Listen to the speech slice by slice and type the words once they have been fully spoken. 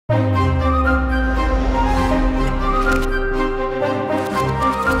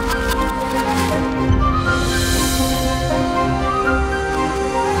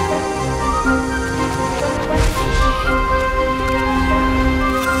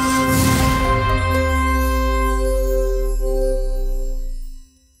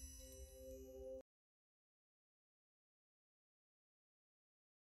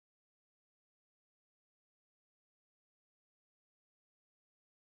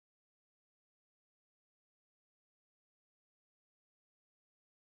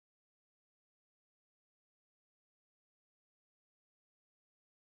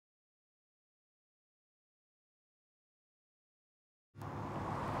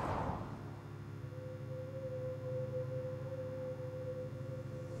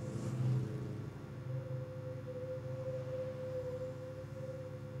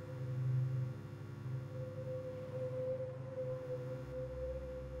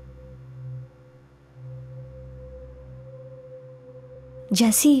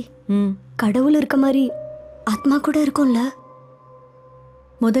ஜெசி, கடவுள் இருக்க மாதிரி ஆத்மா கூட இருக்கும்ல?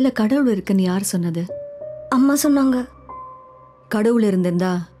 முதல்ல கடவுள் இருக்குன்னு யார் சொன்னது? அம்மா சொன்னாங்க. கடவுள்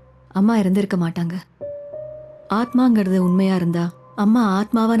இருந்திருந்தா அம்மா இருந்திருக்க மாட்டாங்க. ஆத்மாங்கிறது உண்மையா இருந்தா அம்மா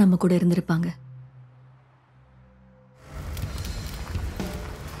ஆத்மாவா நம்ம கூட இருந்திருப்பாங்க.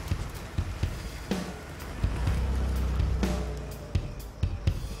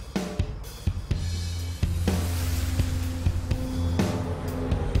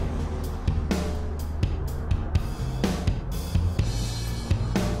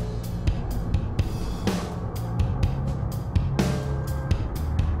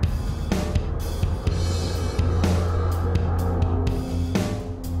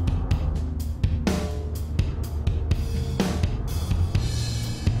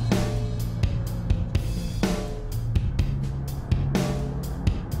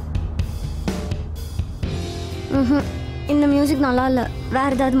 இந்த மியூசிக் நல்லா இல்ல,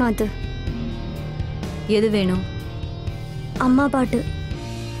 வேற ஏதாவது மாத்து. எது வேணும்? அம்மா பாட்டு.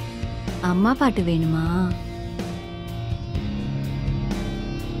 அம்மா பாட்டு வேணுமா?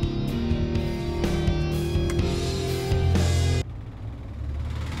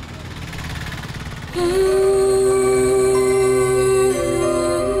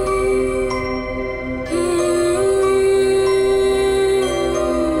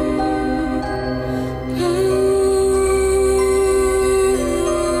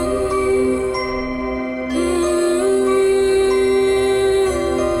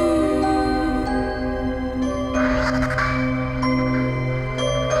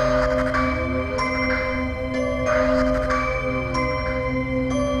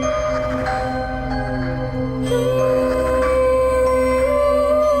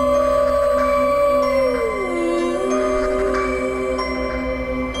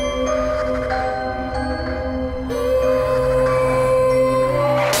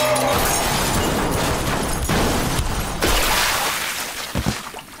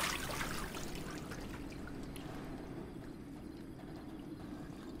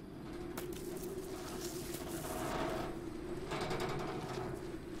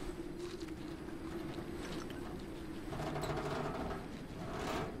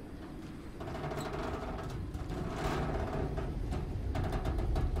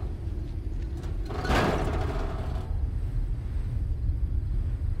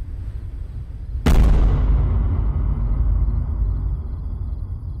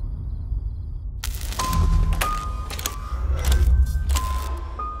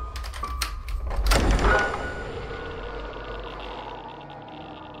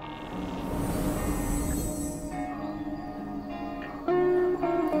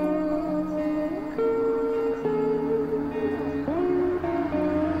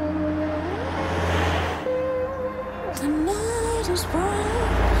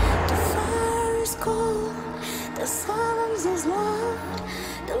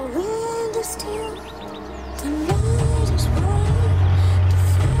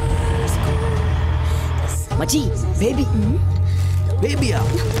 மச்சி, பேபி. பேபியா?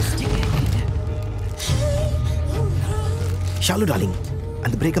 ஷாலு டார்லிங்,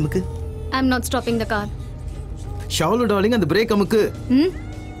 அந்த பிரேக் அமுக்கு. I'm not stopping the car. Shalu darling, அந்த பிரேக் அமுக்கு.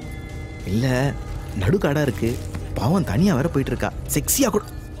 இல்ல, நடுக்காடா இருக்கு. பாவம் தனியா வர போயிட்டு இருக்கா. செக்ஸியா கூட.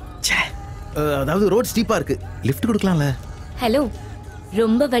 அதாவது ரோட் ஸ்டீப்பா இருக்கு. லிஃப்ட் கொடுக்கலாம்ல? ஹலோ,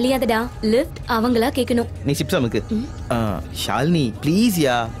 ரொம்ப வலியாதடா. லிஃப்ட் அவங்களா கேட்கணும். நீ சிப்ஸ் அமுக்கு. ஷாலினி ப்ளீஸ்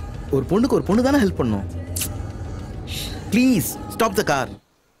யா. ஒரு பொண்ணுக்கு ஒரு பொண்ணு தானே ஹெல்ப் பண்ணும். Please stop the car.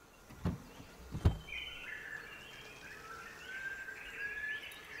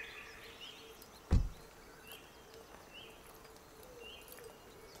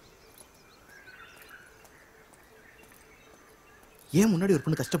 ஏன் முன்னாடி ஒரு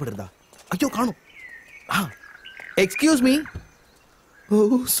பொண்ணு கஷ்டப்படுறதா? ஐயோ காணோம். Excuse me. O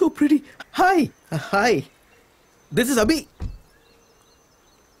so pretty. Hi. Hi. This is Abhi.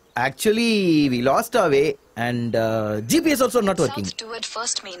 Actually, we lost our way and GPS also not working. South toward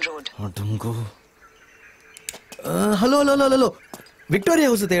First Main Road. Adungo. Hello. Victoria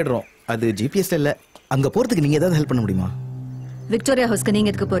House தேடுறோம். அது GPSல இல்ல. அங்க போறதுக்கு நீங்க ஏதாவது ஹெல்ப் பண்ண முடியுமா? விக்டோரியா ஹவுஸ்க்கு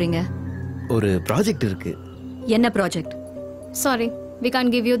நீங்க எதுக்கு போறீங்க? ஒரு ப்ராஜெக்ட் இருக்கு. என்ன project? Sorry, we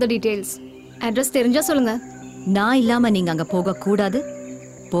can't give you the details. Address தெரிஞ்சா சொல்லுங்க. நான் இல்லாம நீங்க அங்க போக கூடாது,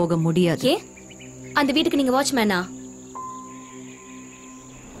 போக முடியாது. ஏ, அந்த வீட்டுக்கு நீங்க வாட்ச்மேனா?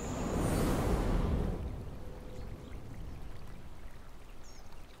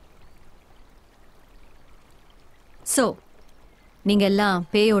 சோ நீங்க எல்லாம்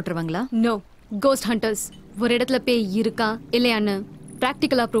பேய் ஓட்டுறவங்களா? No, ghost hunters. ஒரு இடத்துல பேய் இருக்கா இல்லையான்னு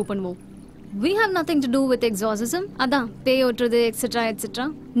பிராக்டிகலா ப்ரூவ் பண்ணுவோம். We have nothing to do with exorcism. அதான் பேய் ஓட்டுறது etcetera etcetera.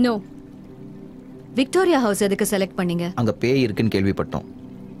 No. Victoria house எதுக்கு செலக்ட் பண்ணீங்க? அங்க பேய் இருக்குன்னு கேள்விப்பட்டோம்.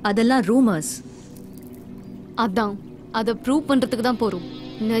 அதெல்லாம் ரூமர்ஸ். அதான் அதை ப்ரூவ் பண்றதுக்கு தான் போறோம்.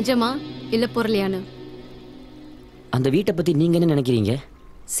 நிஜமா இல்ல பொருளையானு. அந்த வீட்டை பத்தி நீங்க என்ன நினைக்கிறீங்க?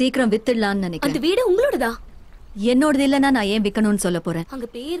 சீக்கிரம் வித்துடலாம்னு அந்த நினைக்கிறேன். வீடு உங்களோடதா? என்னோடது இல்லைன்னா நான் ஏன் விற்கணும்னு சொல்ல போறேன். அங்க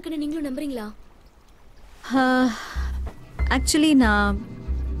பேய் இருக்குன்னு நீங்களும் நம்புறீங்களா? ஆக்சுவலி நான்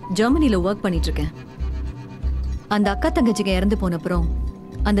ஜெர்மனியில் ஒர்க் பண்ணிட்டு இருக்கேன். அந்த அக்கா தங்கச்சிக்கு இறந்து போனப்புறம்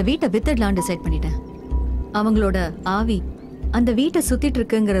அந்த வீட்டை வித்துடலான்னு டிசைட் பண்ணிட்டேன். அவங்களோட ஆவி அந்த வீட்டை சுத்திட்டு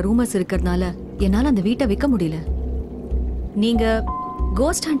இருக்குங்கிற ரூமர்ஸ் இருக்கிறதுனால என்னால் அந்த வீட்டை விற்க முடியல. நீங்க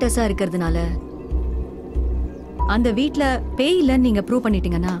கோஸ்ட் ஹண்டர்ஸா இருக்கிறதுனால அந்த வீட்டில் பேய் இல்லைன்னு நீங்க ப்ரூவ்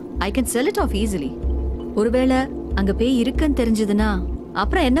பண்ணிட்டீங்கன்னா I can sell it of easily. ஒருவேளை அங்க பேய் இருக்குன்னு தெரிஞ்சதுன்னா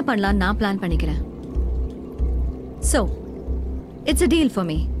அப்புறம் என்ன பண்ணலாம்னு நான் பிளான் பண்ணிக்கிறேன். So it's a deal for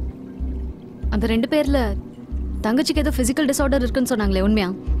me. அந்த 2 பேர்ல தங்கச்சிக்கு ஏதோ பிசிக்கல் டிஸார்டர் இருக்குன்னு சொன்னாங்களே,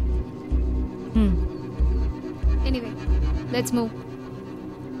 உண்மையா? Anyway let's move.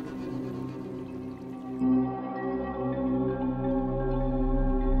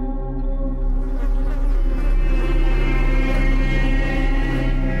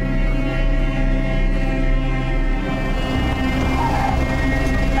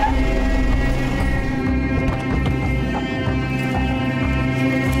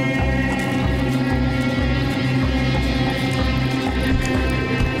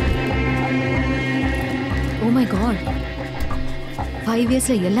 Oh my God. 5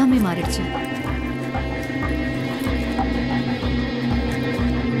 yearsல எல்லாமே மாறிடுச்சு.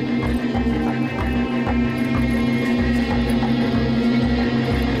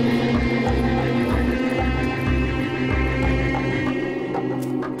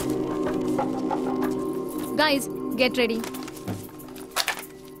 Guys, get ready.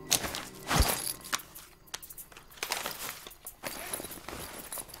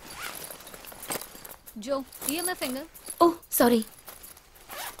 Joe, EMF எங்க? ஓ சாரி.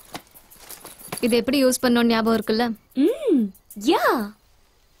 இது எப்படி யூஸ் பண்ணனும் ஞாபகம் இருக்குல்ல? யா.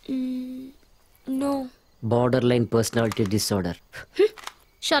 No. borderline personality disorder.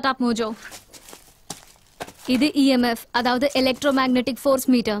 Shut up, Mojo. இது EMF, அதாவது எலக்ட்ரோமேக்னெட்டிக் ஃபோர்ஸ்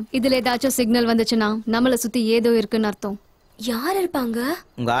மீட்டர். இதுல ஏதாச்சும் சிக்னல் வந்துச்சுன்னா நம்மள சுத்தி ஏதோ இருக்குன்னு அர்த்தம். யார் இருப்பாங்க?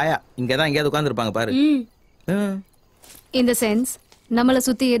 உங்க ஆயா இங்க தான் எங்கேயாவது உட்கார்ந்திருப்பாங்க பாரு. இந்த சென்ஸ் நம்மள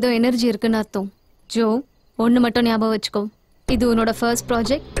சுத்தி ஏதோ எனர்ஜி இருக்குன்னு அர்த்தம். ஜோ, ஒன்னு மட்டும் ஞாபகம் வச்சுக்கோ. இது உன்னோட first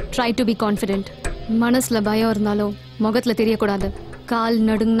project. Try to be confident. மனசுல பயம் இருந்தாலும் முகத்துல தெரியக்கூடாது. கால்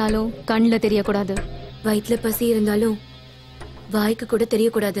நடுங்கினாலும் கண்ணில் தெரியக்கூடாது. வயிற்றுல பசி இருந்தாலும் வாய்க்கு கூட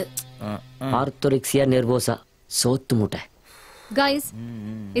தெரியக்கூடாது. ஆர்த்தோரிக்சியா நெர்வோசா, சோத்து மூட்டை. Guys,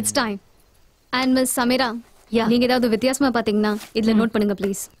 it's time. And miss Sameera, நீங்க ஏதாவது வித்தியாசமா பாத்தீங்கன்னா இதுல நோட் பண்ணுங்க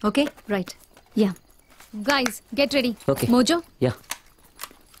please. Okay, right. Yeah guys, get ready. Okay. Mojo. Yeah.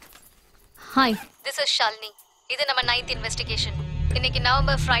 Hi, this is Shalini. இது நம்ம 9th இன்வெஸ்டிகேஷன். இன்னைக்கு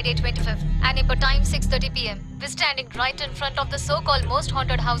நவம்பர் ஃப்ரைடே 25th and இப்போ time 6:30 PM. We standing right in front of the so-called most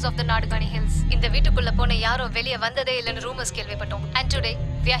haunted house of the Nadugani Hills. இந்த வீட்டுக்குள்ள போன யாரோ வெளிய வந்ததே இல்லன்னு ரூமர்ஸ் கேள்விப்பட்டோம். And today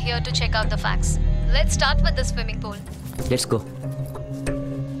we are here to check out the facts. Let's start with the swimming pool. Let's go.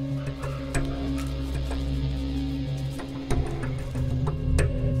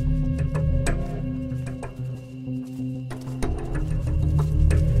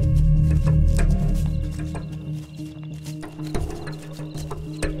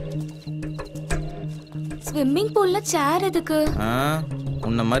 Swimming பூல்ல சேர் எதுக்கு?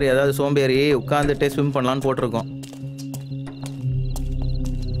 உன்ன மாதிரி ஏதாவது சோம்பேறி உட்கார்ந்துட்டே ஸ்விம் பண்ணலாம்னு போட்டிருக்கோம்.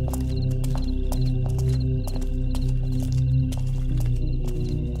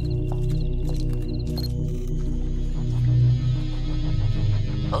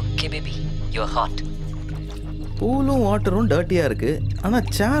 Okay baby, you're hot. பூலும் வாட்டரும் டர்ட்டியா இருக்கு, ஆனா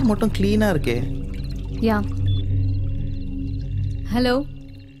சேர் மட்டும் கிளீனா இருக்கே. யா. ஹலோ,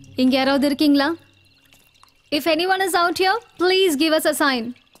 இங்க யாராவது இருக்கீங்களா? If anyone is out here, please give us a sign.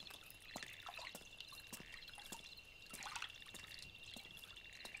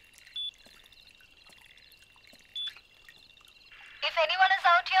 If anyone is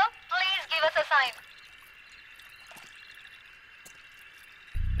out here, please give us a sign.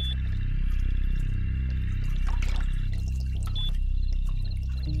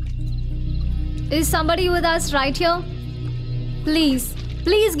 Is somebody with us right here? Please,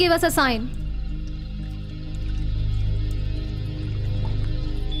 please give us a sign.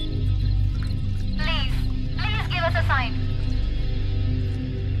 Please give us a sign.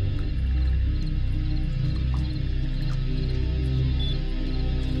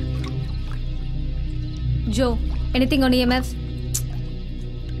 Joe, anything on EMF?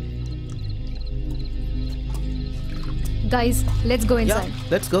 Guys, let's go Yeah, inside.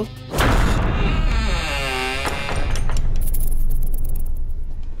 let's go.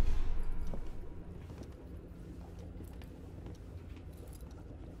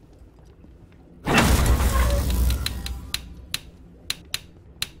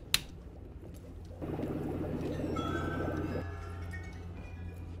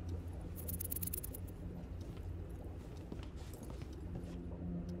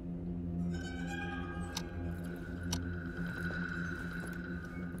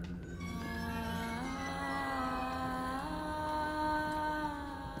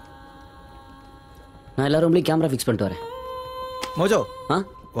 நான் எல்லா ரூம்லேயும் camera fix பண்ணிட்டு வரேன். Mojo ஆ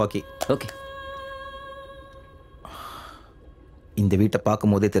okay. Okay. இந்த வீட்டை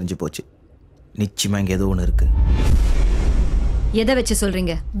பார்க்கும் போதே தெரிஞ்சு போச்சு, நிச்சயமா இங்கே ஏதோ ஒன்று இருக்கு. எதை வச்சு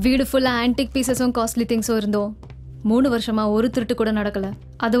சொல்றீங்க? வீடு ஃபுல்லா ஆன்டிக் பீசஸும் காஸ்ட்லி திங்ஸும் இருந்தோம். 3 வருஷமா ஒரு திருட்டு கூட நடக்கல.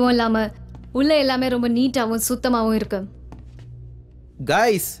 அதுவும் இல்லாம உள்ள எல்லாமே ரொம்ப நீட்டாவும் சுத்தமாவும் இருக்கு.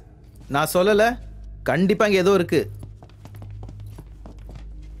 கைஸ், நான் சொல்லலை, கண்டிப்பாக இங்கே ஏதோ இருக்கு.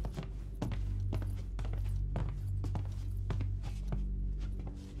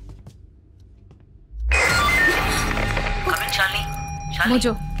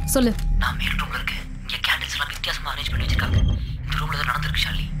 மோஜோ சொல்லு. நான் மேல் ரூம்ல இருக்கேன். இங்க கேண்டில்ஸ் எல்லாம் வித்தியாசமா அரேஞ்ச் பண்ணி வச்சிருக்காங்க. இந்த ரூம்ல தான் நடந்திருக்கு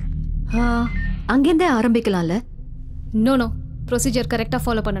ஷாலினி. அங்கேருந்தே ஆரம்பிக்கலாம்ல. நோ நோ, ப்ரொசீஜர் கரெக்டாக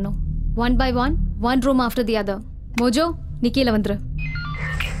ஃபாலோ பண்ணணும். 1 by 1, one room after the other. Mojo, நீ கீழே வந்துரு.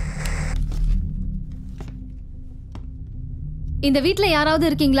 இந்த வீட்டில் யாராவது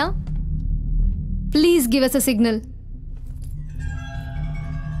இருக்கீங்களா? Please give us a signal.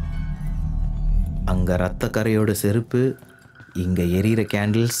 அங்கே ரத்த கரையோட செருப்பு, இங்கே எரியிற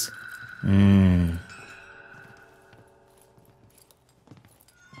கேண்டில்ஸ்.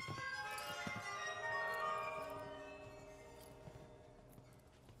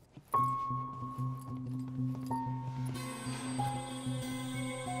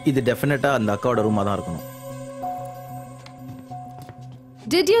 இது டெஃபினட்டாக அந்த அக்காவோட ரூமாக தான் இருக்கணும்.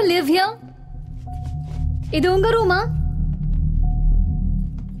 Did you live here? இது உங்க ரூமா?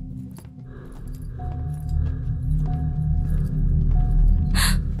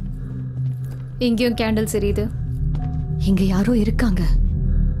 இங்கேயும் கேண்டில்ஸ் எரியுது. இங்க யாரோ இருக்காங்க.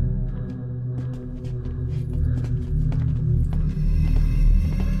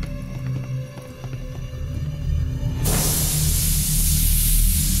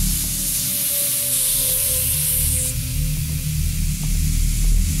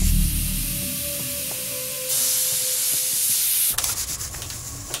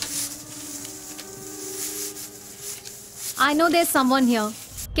 I know there's someone here.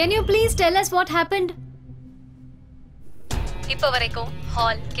 Can you please tell us what happened? இப்போ வரைக்கும்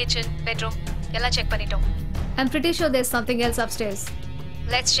ஹால், கிச்சன், பெட்ரூம் எல்லாம் செக் பண்ணிட்டோம். I'm pretty sure there's something else upstairs.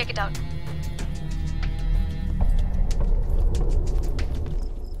 Let's check it out.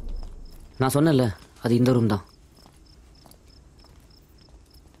 நான் சொன்னேன்ல, அது இந்த ரூம் தான்.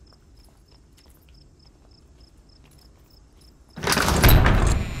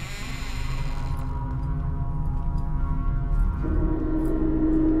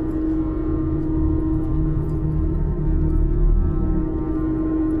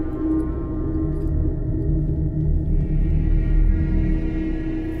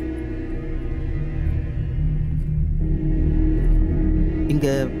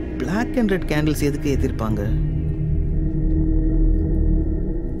 இங்கே பிளாக் அண்ட் ரெட் கேண்டில்ஸ் எதுக்கு ஏற்றிருப்பாங்க?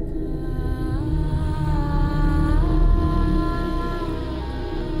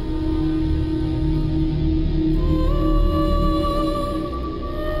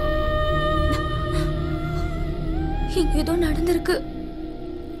 இங்க ஏதோ நடந்திருக்கு.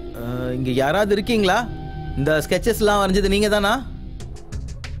 இங்கே யாராவது இருக்கீங்களா? இந்த ஸ்கெச்சஸ்லாம் வரைஞ்சது நீங்கள் தானா?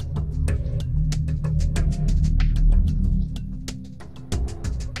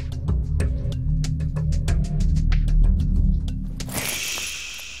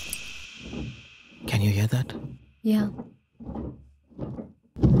 Can you hear that? Yeah.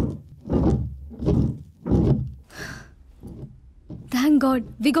 Thank God,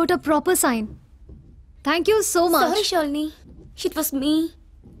 we got a proper sign. Thank you so much. Sorry Shalini, it was me.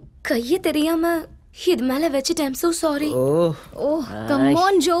 கையை தெரியாம இது மேல வச்சிட்டேன். I'm so sorry. Oh, come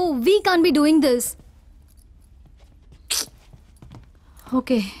on, Joe. We can't be doing this.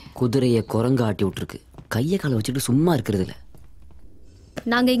 Okay. குதிரையை குரங்கு ஆட்டி விட்டுருக்கு. கையை காலை வச்சுட்டு சும்மா இருக்கிறது இல்லை.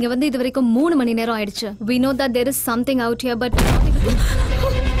 நாங்க இங்க வந்து இது வரைக்கும் 3 மணி நேரம் ஆயிடுச்சு. We know that there is something out here, but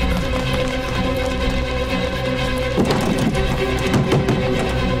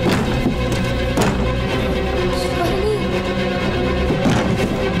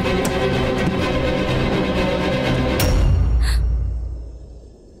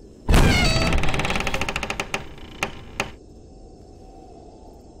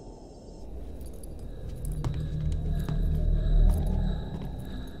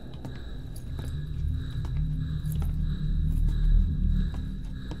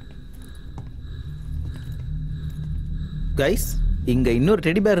guys, இங்க இன்னொரு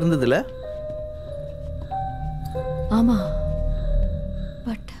டெடி பேர் இருந்ததுல? ஆமா,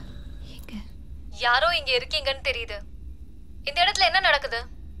 பட் எங்க? யாரோ இங்க இருக்கீங்கன்னு தெரியுது. இந்த இடத்துல என்ன நடக்குது?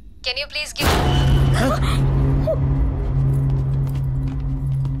 Can you please give?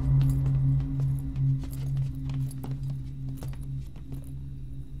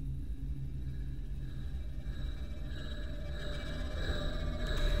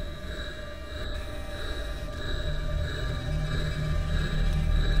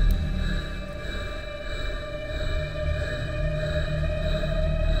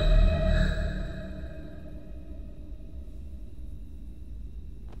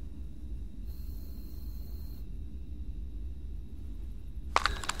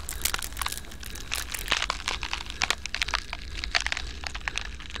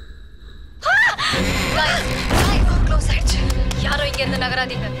 யாரோ இங்க இருந்து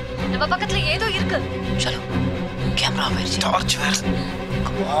நகராதீங்க. நம்ம பக்கத்துல ஏதோ இருக்கு. चलो कैमरा ஆஃப் ஆயிருச்சு. Torch where.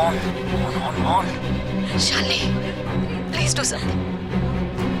 Come on on. Shalini, please to something.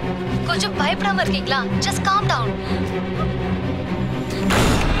 கொஞ்சம் பயப்படாம இருக்கீங்களா? Just calm down.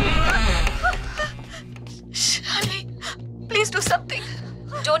 Shalini, please to something.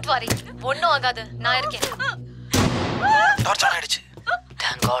 Don't worry, ஒண்ணும் ஆகாது. நான் இருக்கேன். டார்ச் ஆன் ஆயிடுச்சு.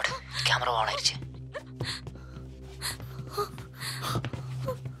 தேங்க் காட் கேமரா ஆன் ஆயிருச்சு.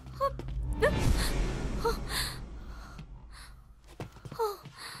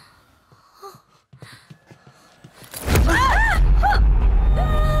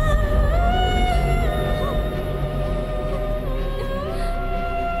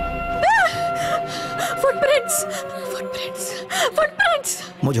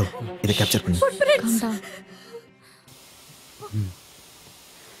 மோஜோ, இதை கேப்சர் பண்ணு.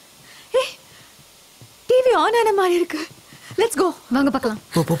 டிவி ஆன் ஆன மாதிரி இருக்கு. Let's go. வாங்க பார்க்கலாம்.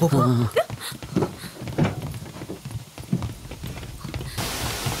 போ போ போ போ.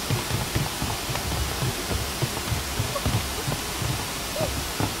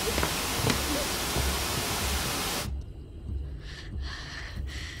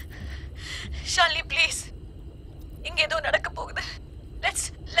 ஷாலினி, ப்ளீஸ். இங்க ஏதோ நடக்க போகுது. Let's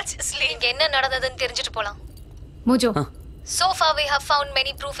sleep. இங்க என்ன நடந்ததுன்னு தெரிஞ்சிட்டு போலாம். Mojo. So far we have found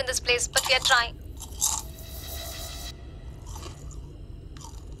many proof in this place, but we are trying.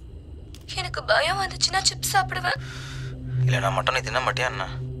 எனக்கு பயம் வந்துச்சுன்னா சிப்ஸ் சாப்பிடுவேன். இல்ல நான் மட்டன் தின்ன மாட்டியா என்ன?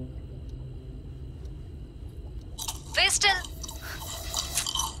 Wastel.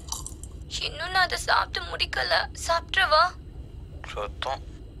 இன்னும் நான் அதை சாப்பிட்டு முடிக்கல. சாப்பிட்றவா? சுத்தம்.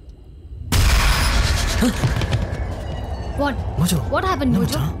 What? Mojo. What happened,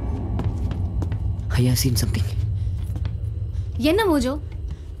 Mojo? I have seen something. என்ன மோஜோ?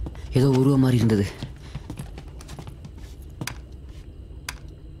 ஏதோ உருவம் மாதிரி இருந்தது.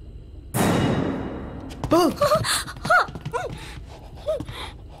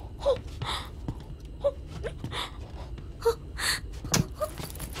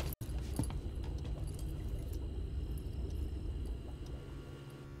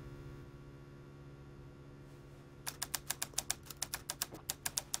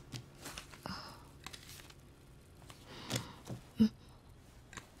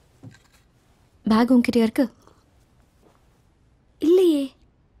 பேக் உங்ககிட்ட இருக்கு? இல்லையே.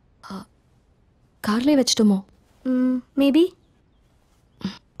 கார்லயே வச்சிட்டோமோ? Maybe.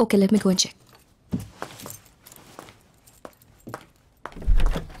 Okay, let me go and check.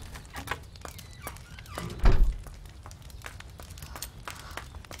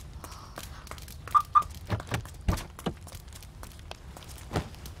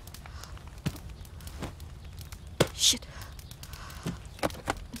 Shit.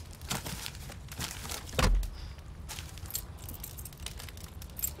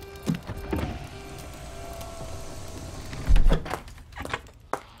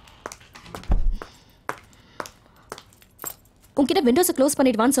 உன்கிட்ட விண்டோஸை க்ளோஸ்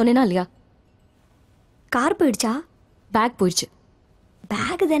பண்ணிடுவான்னு சொன்னேனா இல்லையா? கார் போயிடுச்சா? பேக் போயிடுச்சு.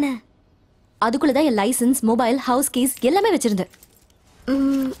 பேக் தானே? அதுக்குள்ள தான் என் லைசன்ஸ், மொபைல், ஹவுஸ் கீஸ் எல்லாமே வச்சிருந்தேன்.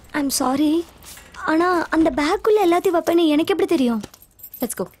 I'm sorry. ஆனால் அந்த பேக்குள்ளே எல்லாத்தையும் வைப்பேன்னு எனக்கு எப்படி தெரியும்?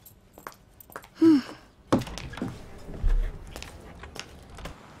 Let's go.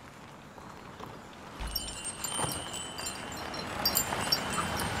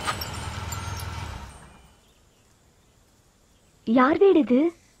 யார் வீடு இது?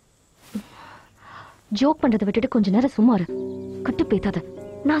 ஜோக் பண்றதை விட்டுட்டு கொஞ்ச நேரம் சும்மா இரு. கட்டு பேத்தாத.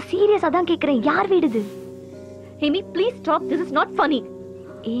 நான் சீரியஸா தான் கேக்குறேன். யார் வீடு இது? Amy, please stop. This is not funny.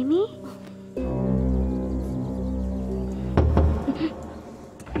 Amy,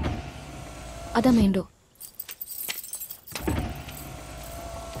 அதான் மெயின் டோர்.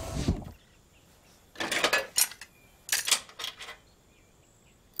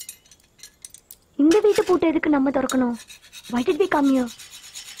 பூட்டு எதுக்கு நம்ம திறக்கணும்? Why did we come here?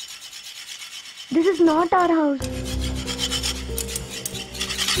 This is not our house.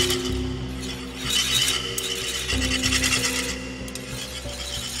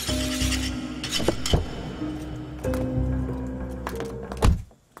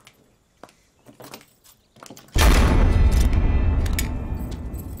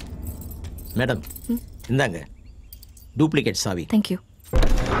 Madam இந்தாங்க டூப்ளிகேட் சாவி. தேங்க்யூ.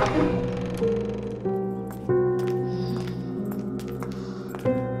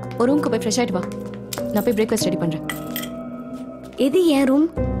 ஒரு ரூம்க்கு போய் ஃப்ரெஷ் ஆகிட்டு வா. நான் போய் பிரேக்ஃபாஸ்ட் ரெடி பண்ணுறேன். எது என் ரூம்?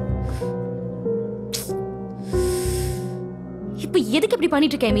 இப்போ எதுக்கு இப்படி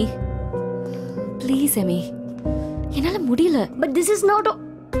பண்ணிட்டு இருக்க எமி? ப்ளீஸ் எமி, என்னால முடியல. But this is not.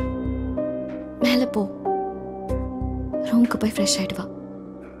 மேலே போ, ரூம்க்கு போய் ஃப்ரெஷ் ஆகிட்டு வா.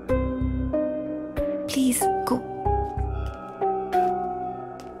 Please go.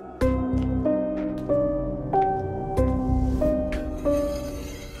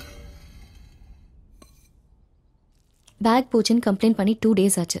 பேக் போச்சுன்னு கம்ப்ளைண்ட் பண்ணி 2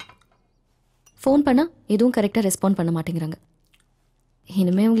 days ஆச்சு. ஃபோன் பண்ணால் எதுவும் கரெக்டாக ரெஸ்பாண்ட் பண்ண மாட்டேங்கிறாங்க.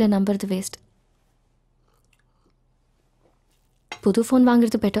 இனிமேல் உங்களை நம்புறது வேஸ்ட். புது ஃபோன்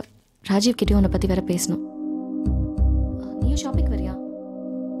வாங்குறது பெட்டர். ராஜீவ் கிட்டேயும் உன்னை பற்றி வேற பேசணும். நீயும் ஷாப்பிங் வரியா?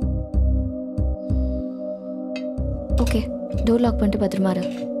 ஓகே, டோர் லாக் பண்ணிட்டு பத்திரமா இரு.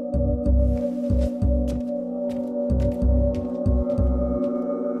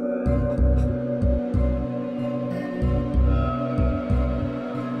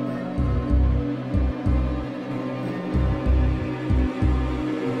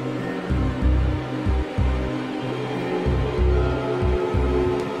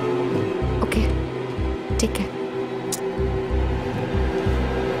 Okay, take care.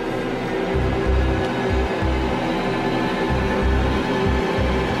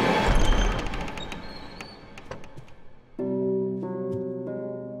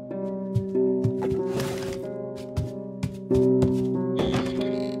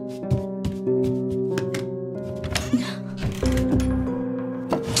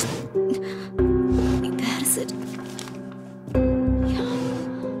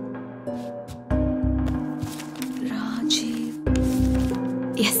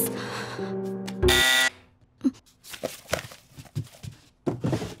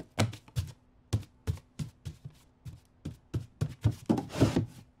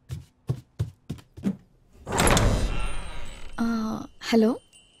 Hello.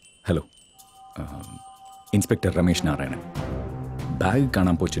 Hello, inspector Ramesh Narayanan. Back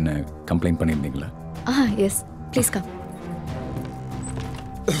காணாம போச்சுன்னு complaint பண்ணியிருந்தீங்களா? S, please come.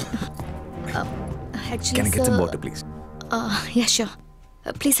 Can I get some water, please? Yeah, sure.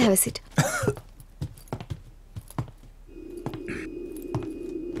 Please have a seat.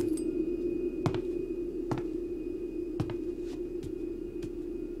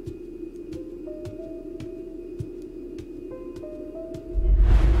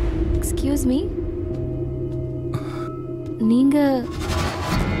 Excuse me. நீங்க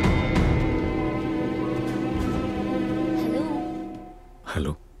hello.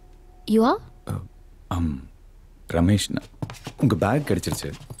 Hello, you are? Ramesh. உங்க back கிடைச்சிருச்சு,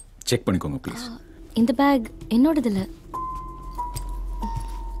 check பண்ணிக்கோங்க please. இந்த back என்னோடது இல்லை.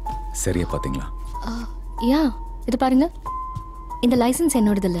 சரியா பார்த்தீங்களா? யா, இது பாருங்க. இந்த லைசன்ஸ்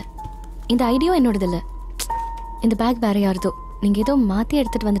என்னோடது இல்லை, இந்த ஐடியும் என்னோடது இல்லை. இந்த பேக் வேற யாருதோ. நீங்க ஏதோ மாத்தி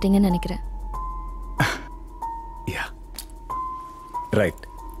எடுத்துட்டு வந்துட்டீங்கன்னு நினைக்கிறேன். யா, right.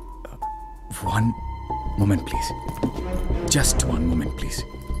 One moment, please. Just one moment, please.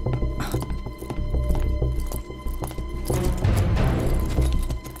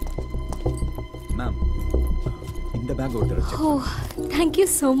 Ma'am, இந்த பேக் ஒருத்தர் check. O, thank you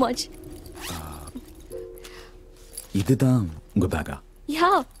so much. இதுதான் உங்க பேக்கா?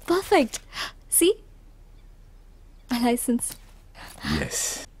 Yeah, perfect. See? My license. Yes.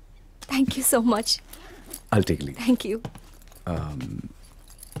 Thank you so much. I'll take leave. Thank you.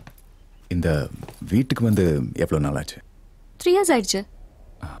 இந்த வீட்டுக்கு வந்து எவ்வளோ நாள் ஆச்சு? 3 years ஆயிடுச்சு.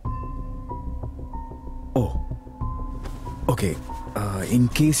 ஓ, okay. In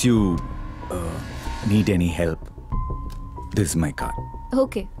case you need any help, this is my card.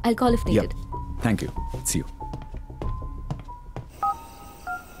 Okay, I'll call if needed. Yeah. Thank you. See you.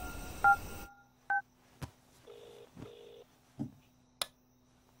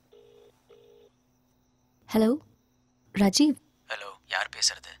 Hello, Rajiv. Hello, யார்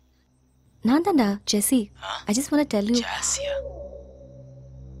பேசுறது? நான் தான்டா, ஜெஸி. I just want to tell you. Jasiya?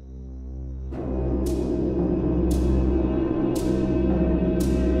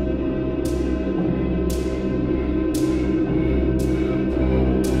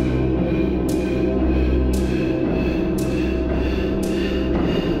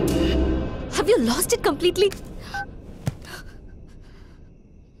 completely.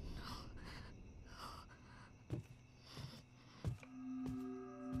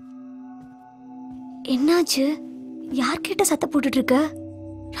 என்னாச்சு? யார்கிட்ட சத்த போட்டுட்டு இருக்க?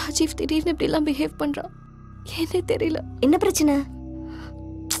 ராஜீவ் திடீர்னு இப்படிலாம் பிஹேவ் பண்றான். ஏன்னே தெரியல. என்ன பிரச்சனை?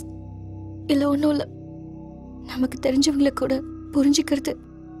 இல்ல ஒன்றும் இல்லை. நமக்கு தெரிஞ்சவங்களை கூட புரிஞ்சுக்கிறது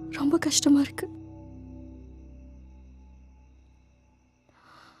ரொம்ப கஷ்டமா இருக்கு.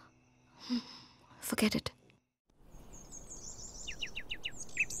 Forget it.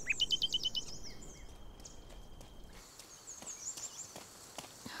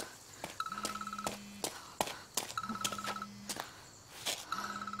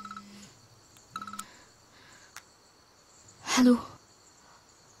 Hello.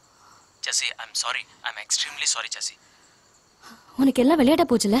 Jessie, I'm sorry. I'm extremely sorry, Jessie. உனக்கு எல்லாம் விளையாட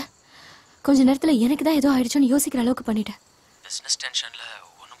போச்சுல. கொஞ்ச நேரத்துல எனக்கு தான் ஏதோ ஆயிடுச்சுன்னு யோசிக்கிற அளவுக்கு பண்ணிட்டேன். பிசினஸ் டென்ஷன்ல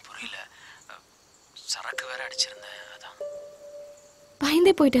ஒன்றும் புரியல. சரக்கு வேற அடிச்சிருந்தேன், அதான்.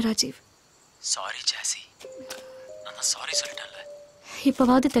 பயந்தே போயிட்டேன் ராஜீவ். சாரி ஜாசி. நான் சாரி சொல்லிட்டேன்ல.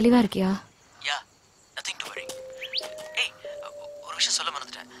 இப்போவாவது தெளிவா இருக்கியா? யா, நதிங் டு வரி. ஏய், ஒரு விஷயம் சொல்ல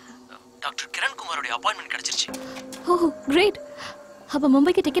மறந்துட்டேன். டாக்டர் கிரண் குமாரோட அப்பாயின்மெண்ட் கிடைச்சிருச்சு. ஓ கிரேட். அப்ப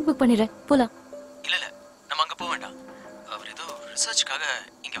மும்பைக்கு டிக்கெட் புக் பண்ணிடுறேன், போலாம். இல்ல நம்ம அங்க போக வேண்டாம். அவர் ஏதோ ரிசர்ச்காக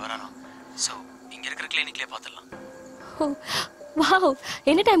இங்க வராராம். ஸோ இங்க இருக்கிற கிளினிக்லயே பார்த்துடலாம். ஓ வாவ்.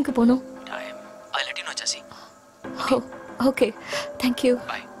 என்ன டைம்க்கு போகணும்? Time I let you know Jassi. O okay, thank you.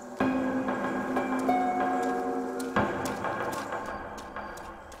 By.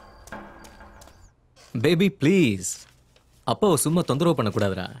 Baby please, அப்பாவை சும்மா தொந்தரவு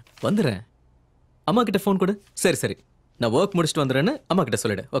பண்ணக்கூடாதுடா. வந்துடுறேன். அம்மா கிட்ட ஃபோன் கொடு. சரி சரி, நான் ஒர்க் முடிச்சுட்டு வந்துடுறேன்னு அம்மா கிட்ட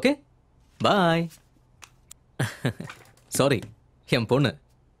சொல்லிடு. Okay bye. சாரி, என் பொண்ணு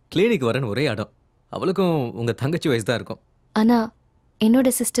கிளினிக் வரேன்னு ஒரே இடம். அவளுக்கும் உங்கள் தங்கச்சி வயசு தான் இருக்கும். ஆனா என்னோட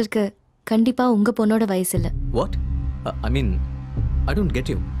சிஸ்டருக்கு கண்டிப்பா உங்க பொண்ணோட வயசு இல்லை. What? I mean I don't get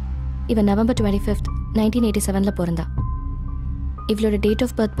you. இவன் November 25th 1987 பிறந்தா. இவளோட டேட்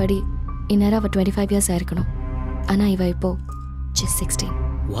ஆஃப் பர்த் படி இந்நேரம் அவள் 25 இயர்ஸ் ஆயிருக்கணும். ஆனா இவ இப்போ just 16.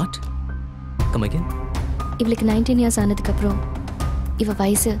 வாட்? Come again. இவளுக்கு 19 இயர்ஸ் ஆனதுக்கப்புறம் இவ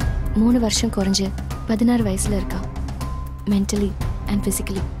வயசு 3 வருஷம் குறைஞ்சு 16 வயசுல இருக்கா. மென்டலி அண்ட்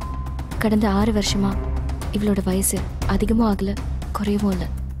ஃபிசிக்கலி கடந்த 6 வருஷமா இவளோட வயசு அதிகமும் ஆகல, குறையவும் இல்லை.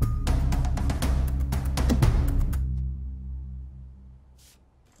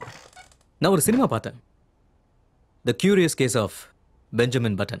 நான் ஒரு சினிமா பார்த்தேன், த curious case of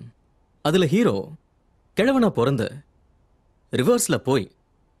Benjamin button. அதில் ஹீரோ கிழவனா பிறந்து ரிவர்ஸில் போய்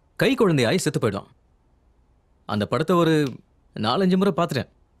கை குழந்தையாய் செத்து போயிடும். அந்த படத்தை ஒரு 4-5 முறை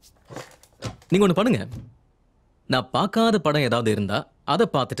பார்த்துட்டேன். நீங்கள் ஒன்று பண்ணுங்க, நான் பார்க்காத படம் ஏதாவது இருந்தால் அதை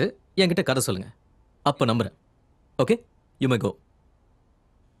பார்த்துட்டு என்கிட்ட கதை சொல்லுங்கள். அப்போ நம்புகிறேன். ஓகே, யூ மே கோ.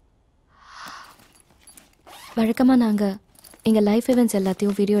 வழக்கமாக நாங்கள் எங்கள் லைஃப் ஈவெண்ட்ஸ்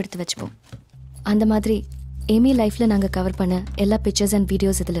எல்லாத்தையும் வீடியோ எடுத்து வச்சுப்போம். அந்த மாதிரி ஏமி லைஃப்பில் நாங்கள் கவர் பண்ண எல்லா பிக்சர்ஸ் அண்ட்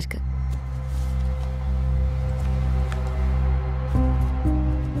வீடியோஸ் இதில் இருக்குது.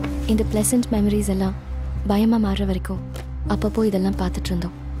 இந்த ப்ளசன்ட் மெமரிஸ் எல்லாம் பயமாக மாறுற வரைக்கும் அப்பப்போ இதெல்லாம் பார்த்துட்டு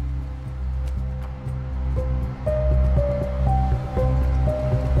இருந்தோம்.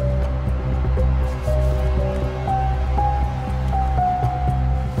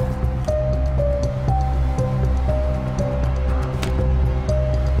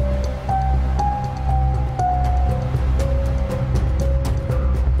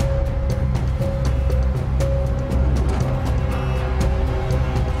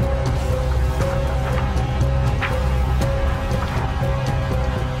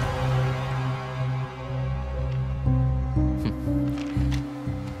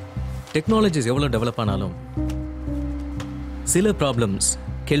 டெக்னாலஜிஸ் எவ்வளோ டெவலப் ஆனாலும் சில ப்ராப்ளம்ஸ்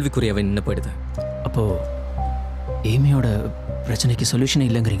கேள்விக்குரியவை நின்று போயிடுது. அப்போ ஏமியோட பிரச்சனைக்கு solution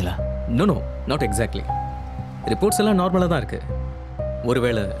இல்லைங்கிறீங்களா? No no, not exactly. Reports எல்லாம் நார்மலாக தான் இருக்குது.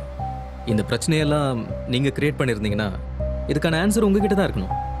 ஒருவேளை இந்த பிரச்சனையெல்லாம் நீங்கள் க்ரியேட் பண்ணியிருந்தீங்கன்னா இதுக்கான ஆன்சர் உங்ககிட்ட தான்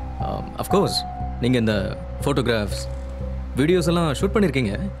இருக்கணும். அஃப்கோர்ஸ் நீங்கள் இந்த ஃபோட்டோகிராஃப்ஸ் வீடியோஸ் எல்லாம் ஷூட்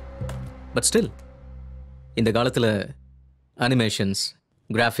பண்ணியிருக்கீங்க. பட் ஸ்டில் இந்த காலத்தில் அனிமேஷன்ஸ்,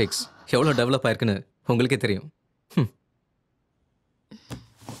 கிராஃபிக்ஸ் எவ்வளோ டெவலப் ஆயிருக்குன்னு உங்களுக்கே தெரியும்.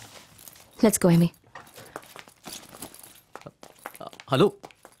 Let's go Amy. ஹலோ,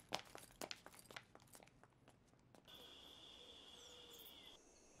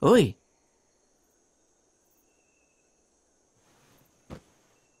 ஓய்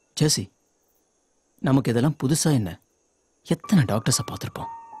ஜெசி, நமக்கு இதெல்லாம் புதுசா என்ன? எத்தனை டாக்டர்ஸை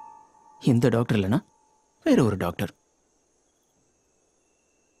பார்த்துருப்போம். இந்த டாக்டர் இல்லைன்னா வேற ஒரு டாக்டர்.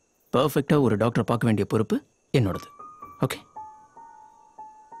 பர்ஃபெக்டா ஒரு டாக்டரை பார்க்க வேண்டிய பொறுப்பு என்னோடது. Okay,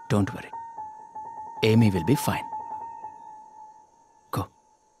 don't worry. Amy will be fine. Go,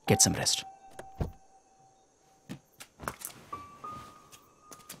 get some rest.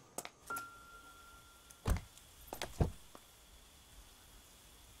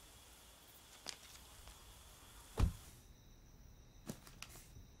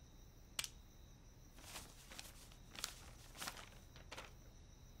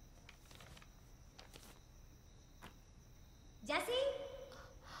 Jessie?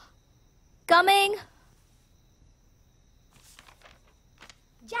 Coming.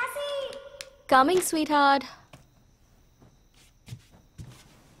 Jessie! Coming, sweetheart.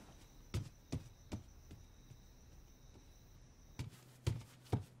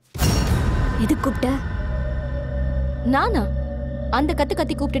 எது கூப்பிட்ட? நானா? அந்த கத்து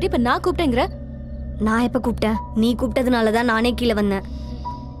கத்தி கூப்பிட்டுட்டு இப்ப நான் கூப்பிட்டேங்கிற? நான் எப்ப கூப்பிட்டேன்? நீ கூப்பிட்டதுனால தான் நானே கீழே வந்தேன்.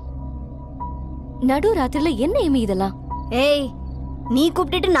 நடு ராத்திரில என்ன ஏமி இதெல்லாம்? ஏய், நீ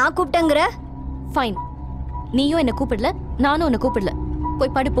கூப்பிட்டுட்டு நான் கூப்பிட்டேங்கிற? ஃபைன். நீயும் என்ன கூப்பிடல, நானும் உன்னை கூப்பிடல.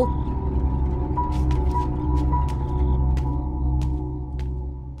 போய் படு போ.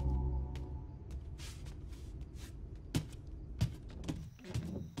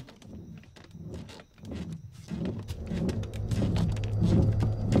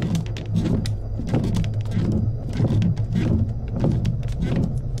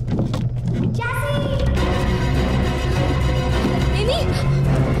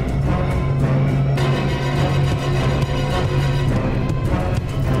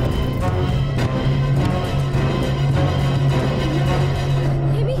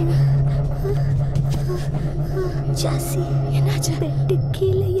 ஜாசி, என்னாச்சு? பெட்டு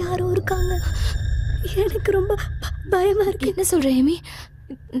கீழே யாரோ இருக்காங்க. எனக்கு ரொம்ப பயமா இருக்கு. என்ன சொல்ற ஏமி?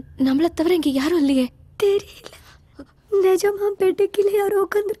 நம்மள தவிர இங்க யாரும் இல்லையே. தெரியல, நிஜமா பெட்டு கீழே யாரோ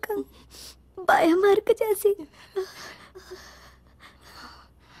உட்காந்துருக்காங்க. பயமா இருக்கு ஜாசி.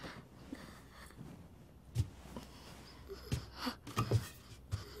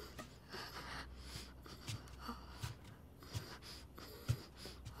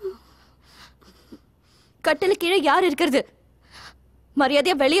 கட்டில கீழே யார் இருக்கிறது?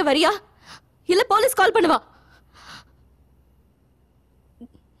 மரியாதையா வெளியே வரியா இல்ல போலீஸ் கால் பண்ணுவா?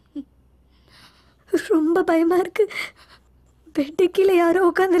 ரொம்ப பயமா இருக்கு. பெட்டு கீழே யாரோ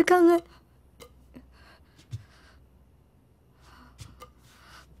உட்காந்துருக்காங்க.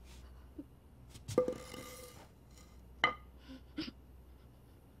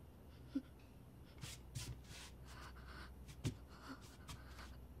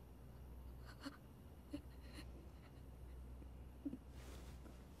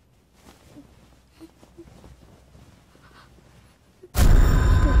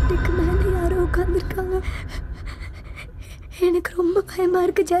 பெட்டுக்கு மேல யாரோ உட்காந்துருக்காங்க. எனக்கு ரொம்ப பயமா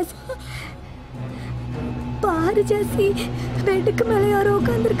இருக்கு ஜாசி. பாரு ஜாசி, பெட்டுக்கு மேல யாரோ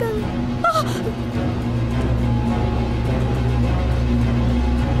உட்காந்துருக்காங்க.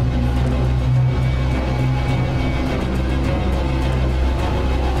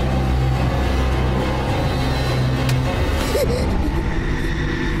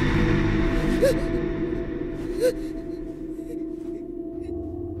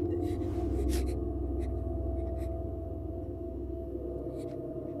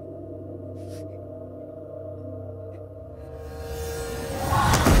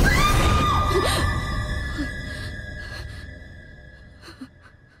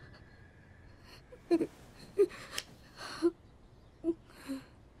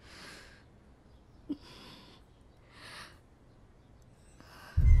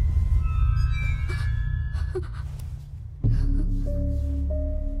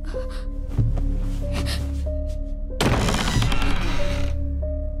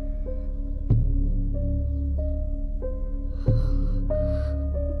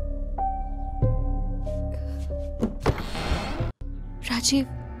 ராஜீவ்,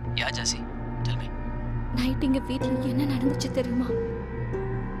 யா ஜாசி, tell me. நைட் இங்க வீட்ல என்ன நடந்துச்சு தெரியுமா?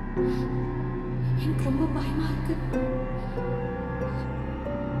 எனக்கு ரொம்ப பயமா இருக்கு.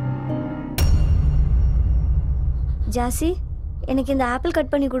 ஜாசி, எனக்கு இந்த ஆப்பிள்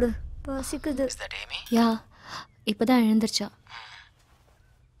கட் பண்ணி கொடு, பசிக்குது. Is that Amy? யா, இப்பதான் எழுந்திருச்சா.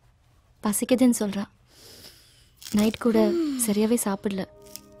 பசிக்குதுன்னு சொல்றா. நைட் கூட சரியாவே சாப்பிடல.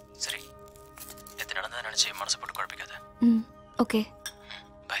 சரி, எது நடந்ததை நினைச்சு மனசு போட்டு குழப்பிக்காத. Okay,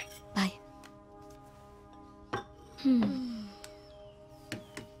 by. பாய்.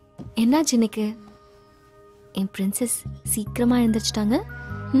 என்னாச்சு இன்னைக்கு? என் பிரின்சஸ் சீக்கிரமா எழுந்திரிச்சிட்டாங்க.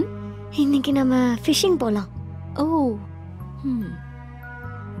 இன்னைக்கு நம்ம ஃபிஷிங் போலாம். ஓ,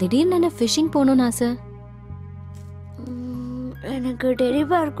 திடீர்னு என்ன ஃபிஷிங் போகணும்னு ஆசை? எனக்கு டெடி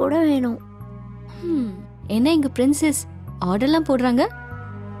பேர் கூட வேணும். என்ன எங்க பிரின்சஸ் ஆர்டர்லாம் போடுறாங்க?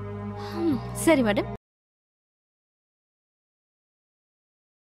 சரி மேடம்,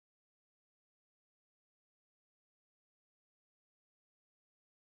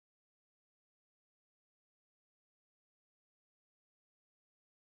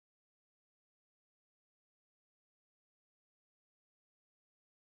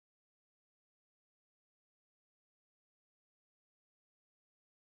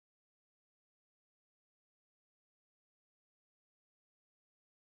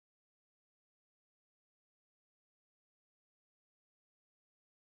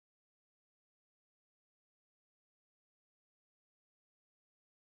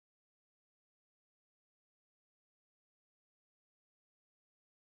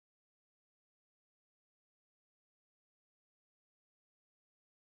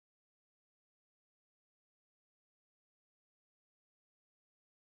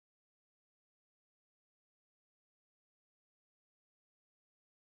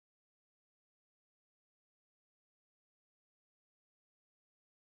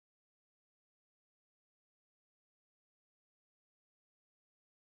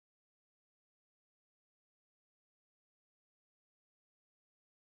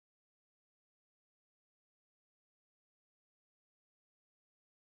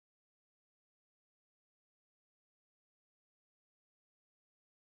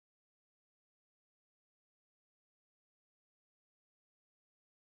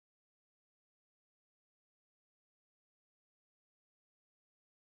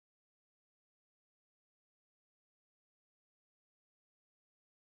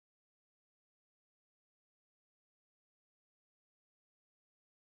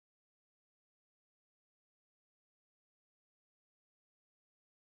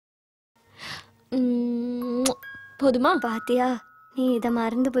 போதுமா? பாத்தியா, நீ இதை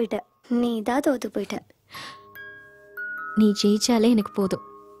மறந்து போயிட்ட. நீ தான் தோத்து போயிட்ட. நீ ஜெயிச்சாலே எனக்கு போதும்.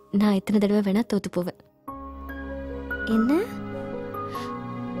 நான் எத்தனை தடவை வேணா தோத்து போவேன். என்ன?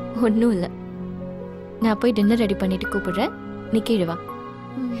 ஒன்றும் இல்லை. நான் போய் டின்னர் ரெடி பண்ணிட்டு கூப்பிடுறேன். நீ கீழே வா.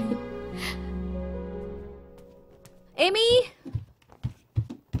 Amy,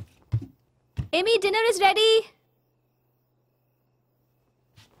 Amy, dinner is ready.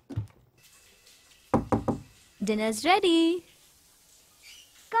 Dinner's ready.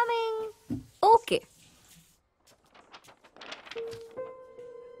 Coming. Okay.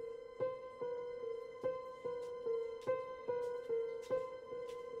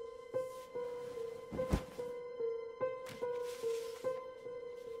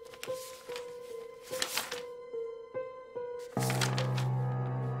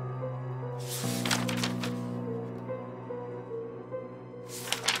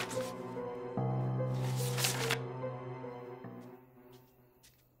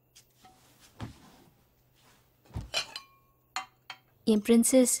 N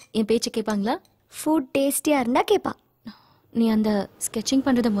princess என் பேச்சை கேட்பாங்களா? ஃபுட் டேஸ்டியாக இருந்தால் கேட்பா. நீ அந்த ஸ்கெட்சிங்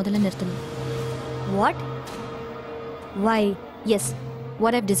பண்ணுறதை முதல்ல நிறுத்தணும். What? Why? S,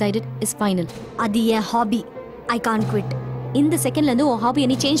 what I've decided is final. அது என் ஹாபி. ஐ கான் குவிட். இந்த செகண்ட்லேருந்து உன் ஹாபியை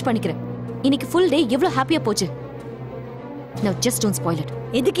நீ சேஞ்ச் பண்ணிக்கிறேன். இன்னைக்கு ஃபுல் டே எவ்வளோ ஹாப்பியாக போச்சு. Now just don't spoil it.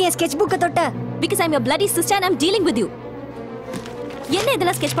 எதுக்கு என் ஸ்கெட்ச் புக்கை தொட்ட? Because I'm your bloody sister and I'm dealing with you. என்ன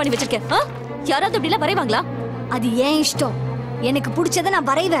இதெல்லாம் ஸ்கெட்ச் பண்ணி வச்சிருக்கேன்? யாராவது அப்படிலாம் வரைவாங்களா? அது ஏன் இஷ்டம். எனக்கு பிடிச்சதை நான்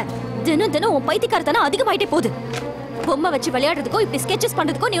வரைவேன். தினம் தினம் உன் பைத்தியக்காரத்தனம் அதிகமாயிட்டே போகுது. பொம்மை வச்சு விளையாடுறதுக்கோ இப்படி ஸ்கெட்சஸ்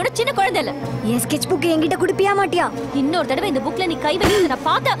பண்றதுக்கோ நீ ஒரு சின்ன குழந்தை இல்ல. என் ஸ்கெட்ச் புக் என்கிட்ட கொடுப்பியா மாட்டியா? இன்னொரு தடவை இந்த புக்ல நீ கை வைக்கிறத நான்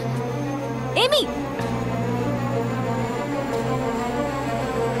பார்த்தா. Amy,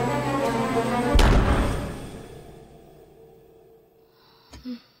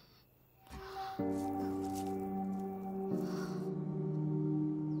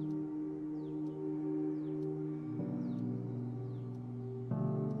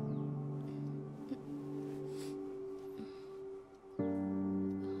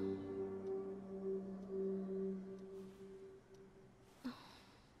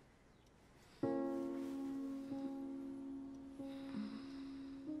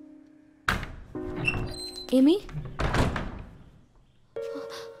 Amy,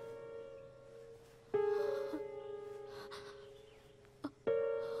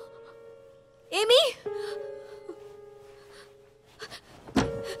 Amy,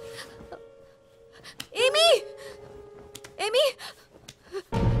 Amy, Amy,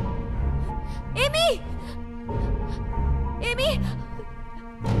 Amy, Amy.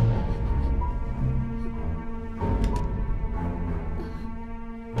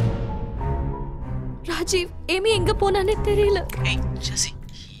 Rajiv, Amy எங்க போனானே தெரியல. ஏய் ஜெசி,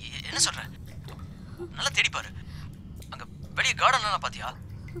 என்ன சொல்ற? நல்லா தேடி பாரு. அங்க வெளிய கார்டன்லாம் பாத்தியா?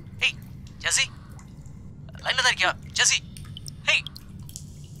 ஏய் ஜெசி, லைன்ல தான் இருக்கியா? ஜெசி, ஹேய்,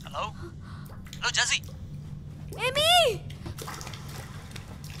 ஹலோ, ஹலோ ஜெசி. ஏமி,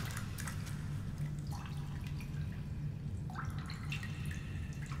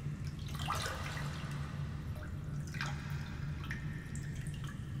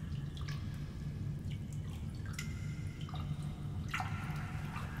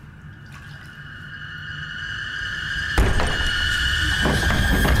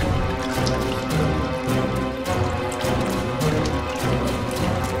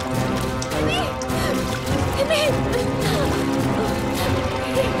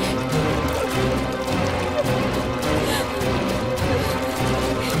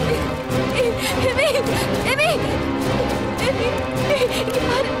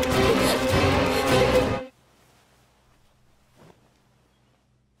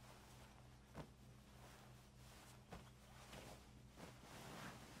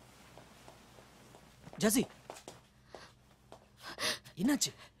 ஜெசி,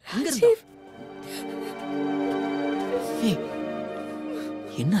 என்னாச்சு? எங்க இருந்தா? ஏய்,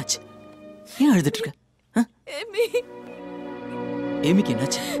 என்னாச்சு? ஏன் அழுதுட்டு இருக்க? ஏமி, ஏமிக்கு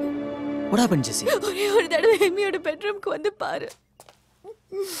என்னாச்சு? What happened, ஜெசி? ஒரே ஒரு தடவை ஏமியோட பெட்ரூம்க்கு வந்து பாரு.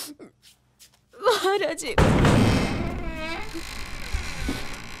 வா ராஜீவ்.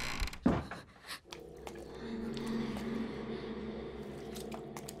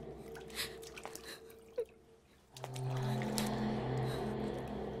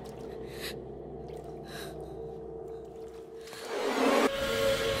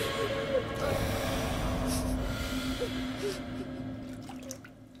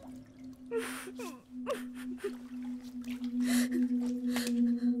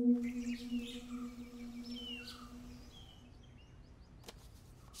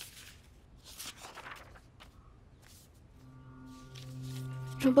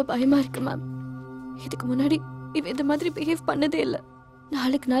 ரொம்ப பயமா இருக்கு மேம். இதுக்கு முன்னாடி இவ இந்த மாதிரி பிஹேவ் பண்ணதே இல்லை.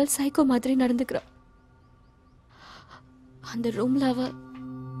 நாளுக்கு நாள் சைக்கோ மாதிரி நடந்துக்கிறா. அந்த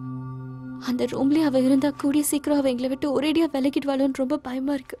ரூம்லயே அவ இருந்தா கூடிய சீக்கிரம் அவ எங்களை விட்டு ஒரேடியா விலகிடுவாளோன்னு ரொம்ப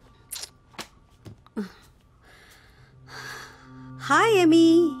பயமா இருக்கு. Hi Amy,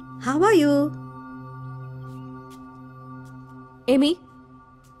 how are you? Amy,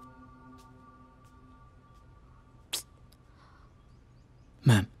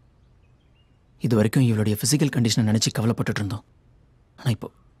 ma'am, இது வரைக்கும் இவளுடைய ஃபிசிக்கல் கண்டிஷனை நினச்சி கவலைப்பட்டுட்டு இருந்தோம். ஆனால் இப்போ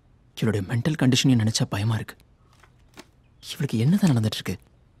இவளுடைய மென்டல் கண்டிஷனையும் நினச்சா பயமாக இருக்கு. இவளுக்கு என்னதான் நடந்துட்டு இருக்கு?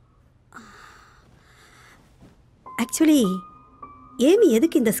 ஆக்சுவலி ஏமி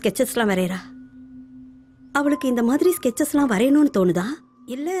எதுக்கு இந்த ஸ்கெச்சஸ்லாம் வரைகிறா? அவளுக்கு இந்த மாதிரி ஸ்கெச்சஸ்லாம் வரையணும்னு தோணுதா?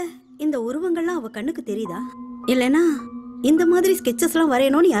 இல்லை இந்த உருவங்கள்லாம் அவள் கண்ணுக்கு தெரியுதா? இல்லைன்னா இந்த மாதிரி ஸ்கெச்சஸ்லாம்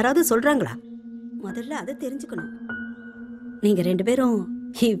வரையணும்னு யாராவது சொல்கிறாங்களா? முதல்ல அதை தெரிஞ்சுக்கணும். நீங்கள் 2 பேரும்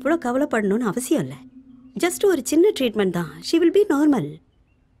இவ்வளோ கவலைப்படணும்னு அவசியம் இல்லை. ஜஸ்ட் ஒரு சின்ன ட்ரீட்மெண்ட் தான். She will be normal.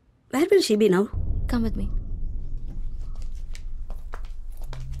 Where will she B now? Come with me.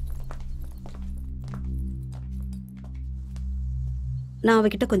 நான்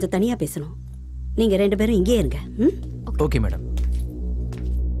அவகிட்ட கொஞ்சம் தனியாக பேசணும். நீங்கள் 2 பேரும் இங்கே இருங்க. Okay madam.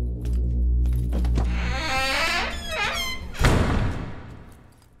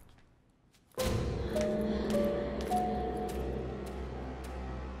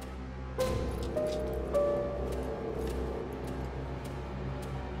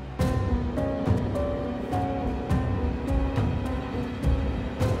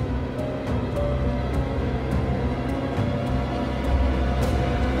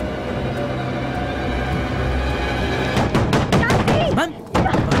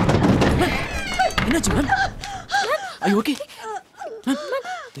 என்னாச்சு ma'am? Are you okay? Ma'am,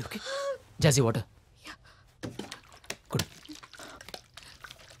 you okay? Jazzy, water. Good.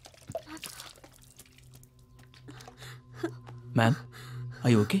 Ma'am,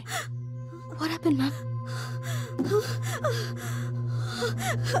 are you okay? What happened, ma'am?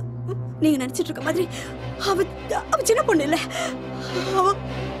 நீங்க நினைச்சிட்டு இருக்க மாதிரி அவ சின்ன பொண்ணு இல்ல. அவ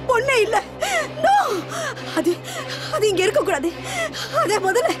பொண்ணே இல்ல. நோ, அது இங்க இருக்க கூடாது. அதே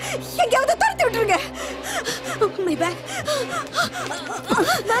முதல்ல எங்கயாவது துரத்தி விட்டுருங்க. My back.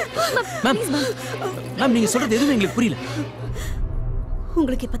 மேம், நீங்க சொல்றது எதுவும் எங்களுக்கு புரியல.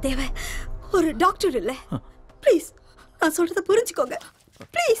 உங்களுக்கு இப்ப தேவை ஒரு டாக்டர் இல்ல. ப்ளீஸ் நான் சொல்றத புரிஞ்சுக்கோங்க.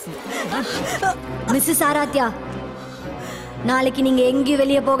 ப்ளீஸ். மிஸ்ஸஸ் ஆராத்யா, நாளைக்கு நீங்க எங்கேயும்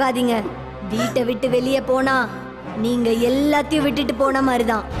வெளியே போகாதீங்க. வீட்டை விட்டு வெளியே போனா நீங்க எல்லாத்தையும் விட்டுட்டு போன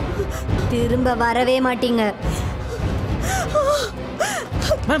மாதிரிதான். திரும்ப வரவே மாட்டீங்க.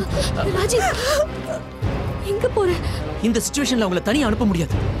 மேம், ராஜீவ், எங்க போற? இந்த சிச்சுவேஷன்ல உங்களை தனியா அனுப்ப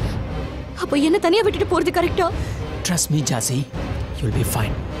முடியாது. அப்போ என்ன தனியா விட்டுட்டு போறது கரெக்டா? Trust me, Jazzy. You'll be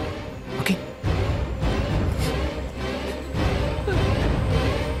fine. Okay?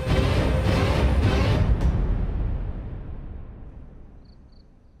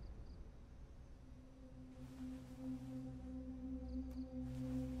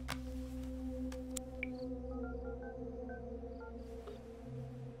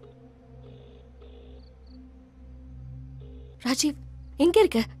 Rajiv, எங்க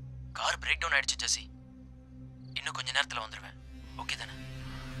இருக்க? கார் பிரேக் டவுன் ஆயிடுச்சு ஜெசி. இன்னும் கொஞ்ச நேரத்துல வந்துருவேன். ஓகே தானே?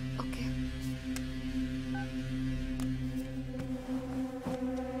 ஓகே.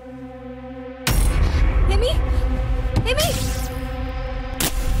 Amy, Amy.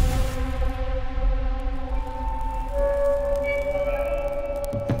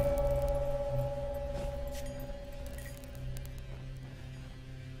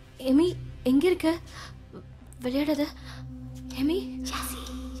 எமி, எங்க இருக்க? விளையாடாத. Amy.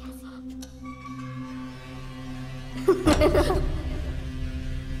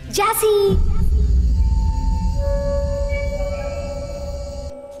 Jassi.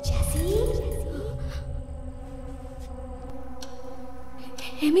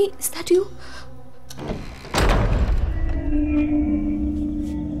 Amy, is that you?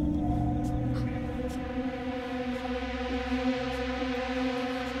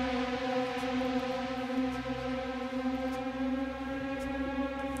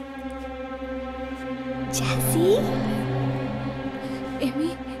 Jazzy? Amy?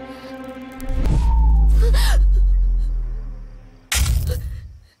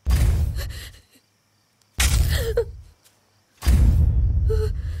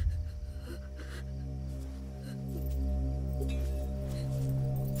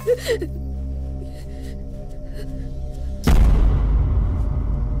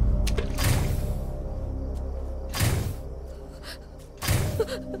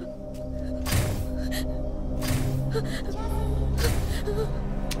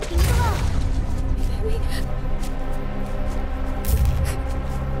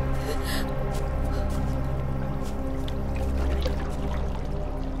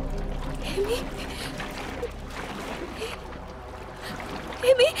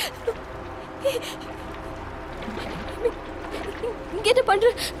 என்ன பண்ற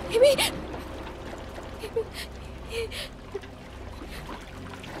ஏமி?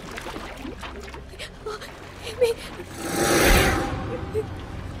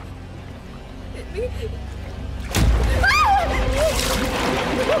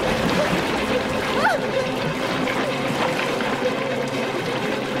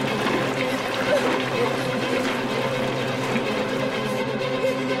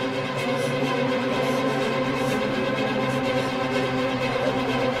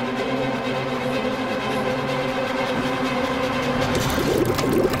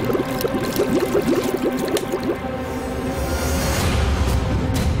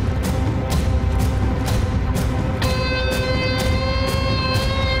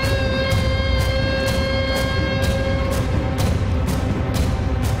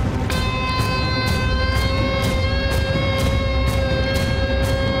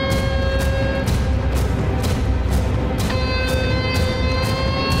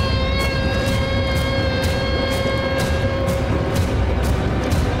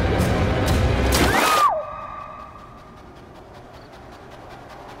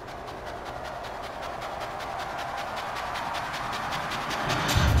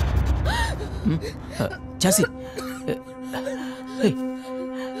 ஜாசி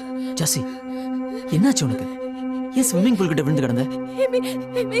ஜாசி என்னாச்சு உனக்கு? ஏன் ஸ்விம்மிங் பூல் கிட்ட விழுந்து கிடந்த?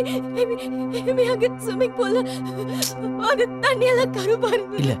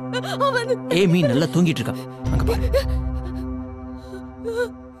 இல்ல ஏமி நல்லா தூங்கிட்டு இருக்கா, அங்க பாரு.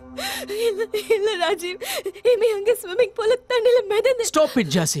 இல்ல ராஜீவ், ஏமி அங்க ஸ்விம்மிங் பூல்ல தண்ணில மிதந்து. ஸ்டாப்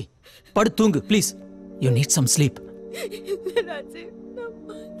இட் ஜாசி, படு தூங்கு please. You need some sleep. இல்ல Rajiv,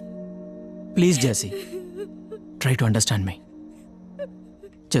 please Jassi, try to understand me.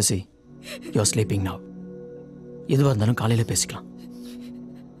 Jassi, you are sleeping now. எதுவாக இருந்தாலும் காலையில் பேசிக்கலாம்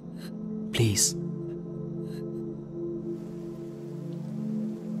please.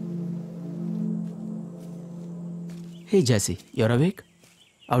 Hey Jassi, you are awake?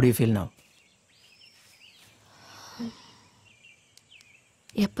 Have to you feel now?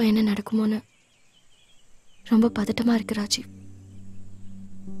 எப்போ என்ன நடக்குமோன்னு ரொம்ப பதட்டமா இருக்கு ராஜீவ்.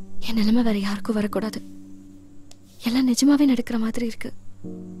 என் நிலைமை வேற யாருக்கும் வரக்கூடாது. எல்லாம் நிஜமாவே நடக்கிற மாதிரி இருக்கு.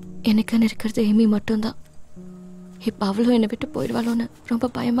 எனக்குன்னு இருக்கிறது ஏமி மட்டும்தான். இப்ப அவளும் என்னை விட்டு போயிடுவாளோன்னு ரொம்ப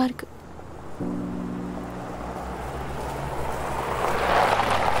பயமா இருக்கு.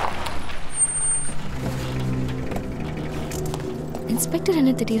 இன்ஸ்பெக்டர்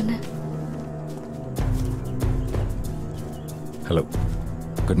என்ன திடீர்னு? Hello,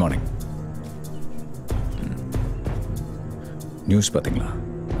 good morning. நியூஸ் பார்த்தீங்களா?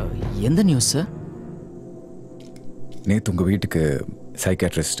 எந்த நியூஸ் சார்? நேற்று உங்கள் வீட்டுக்கு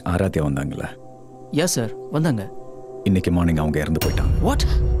சைக்காட்ரிஸ்ட் ஆராத்யா வந்தாங்களா? எஸ் சார், வந்தாங்க. இன்னைக்கு மார்னிங் அவங்க இறந்து போயிட்டாங்க. What?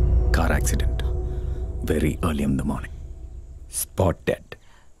 Car accident, very early in the morning. Spot dead.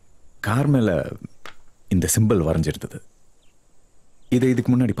 Car மேலே இந்த சிம்பிள் வரைஞ்சிருந்தது.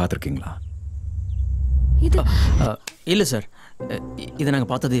 இதுக்கு முன்னாடி பார்த்துருக்கீங்களா? இல்லை சார், இதை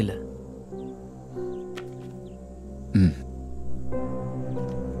நாங்கள் பார்த்ததே இல்லை.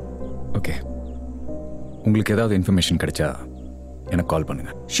 ஓகே, உங்களுக்கு ஏதாவது இன்ஃபர்மேஷன் கிடைச்சா எனக்கு கால்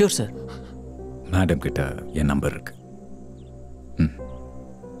பண்ணுங்க. Sure sir. மேடம் கிட்ட என் நம்பர் இருக்கு.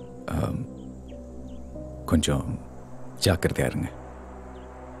 கொஞ்சம் ஜாக்கிரதையா இருங்க.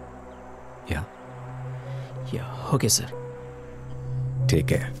 யா யா, ஓகே சார். Take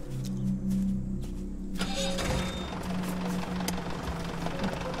care.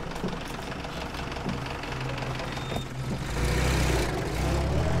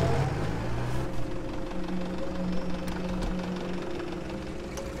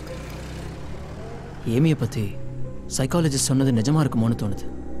 ஏமியை பற்றி சைக்காலஜிஸ்ட் சொன்னது நிஜமா இருக்குமோன்னு தோணுது.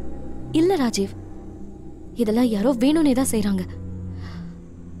 இல்ல ராஜீவ், இதெல்லாம் யாரோ வேணும்னே தான் செய்றாங்க.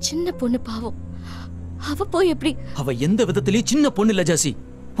 சின்ன பொண்ணு பாவம், அவ போய் எப்படி? அவ எந்த விதத்திலயும் சின்ன பொண்ணு இல்ல ஜாசி.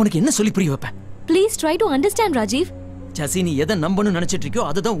 உனக்கு என்ன சொல்லி புரிய வைப்ப? Please try to understand Rajiv. Jassi, நீ எதை நம்பணும்னு நினைச்சிட்டு இருக்கியோ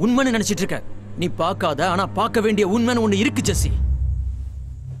அதுதான் உண்மைன்னு நினைச்சிட்டு இருக்க. நீ பார்க்காத ஆனா பார்க்க வேண்டிய உண்மைன்னு ஒண்ணு இருக்கு Jassi.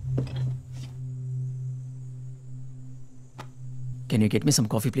 Can you get me some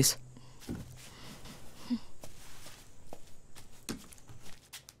coffee please?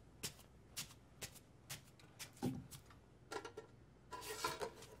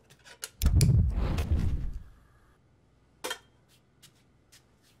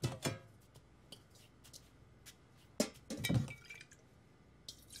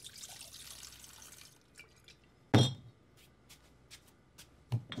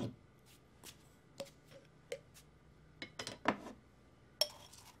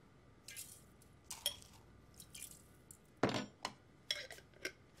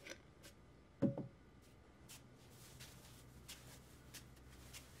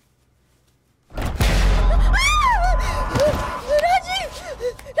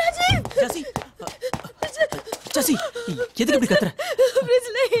 எதுக்கு இப்படி கத்துற?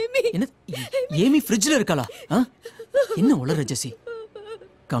 ஃப்ரிட்ஜ்ல ஏமி. என்ன ஏமி ஃப்ரிட்ஜ்ல இருக்காளா? என்ன உளற ஜெசி?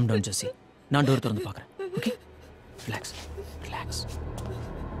 காம் டவுன் ஜெசி. நான் டோர் திறந்து பார்க்கறேன். ஓகே? ரிலாக்ஸ். ரிலாக்ஸ்.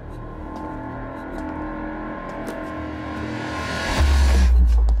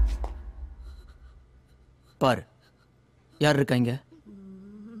 பாரு. யார் இருக்கா இங்க?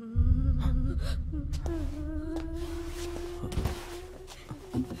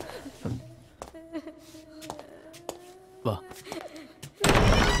 வா.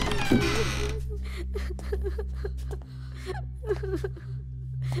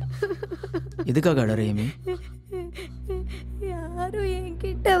 எதுக்காக அழற ஏமி? யாரும்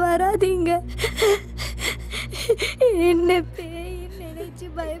என்கிட்ட வராதீங்க. என்ன பேய் நினைச்சு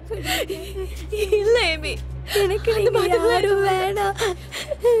பயப்படுறீங்க. இல்ல ஏமி, எனக்கு நீங்க யாரும் வேணாம்.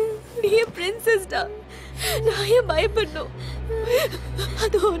 நீ என் பிரின்சஸ்டா. நான் ஏன் பயப்படணும்?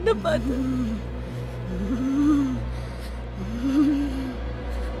 அது ஒண்ணு பார்த்து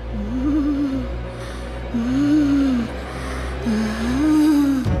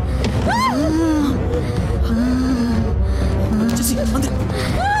ஜெசி வந்து.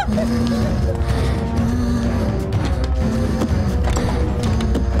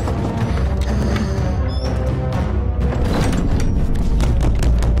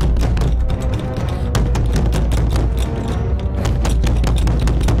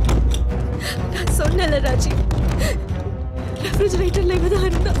 நான் சொன்னல ராஜி, ரெஃப்ரிஜரேட்டர்ல இவ தான்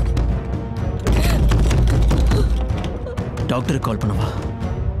இருந்தா. டாக்டருக்கு கால் பண்ணவா?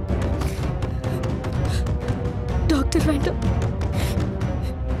 டாக்டர் வேண்டாம்.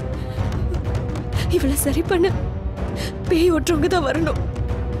 இவளை சரி பண்ண பேய் ஓட்டுறவங்க தான் வரணும்.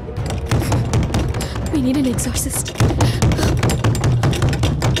 We need an exorcist.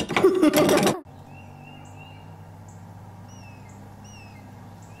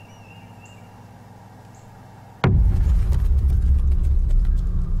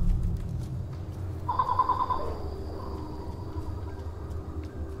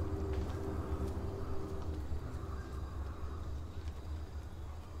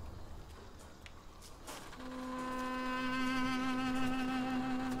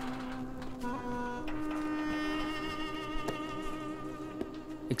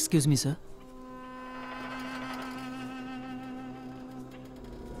 Excuse me sir.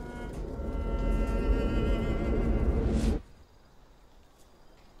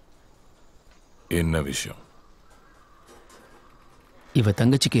 என்ன விஷயம்? இவ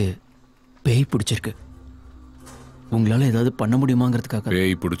தங்கச்சிக்கு பேய் பிடிச்சிருக்கு. உங்களால ஏதாவது பண்ண முடியுமாங்கிறதுக்காக.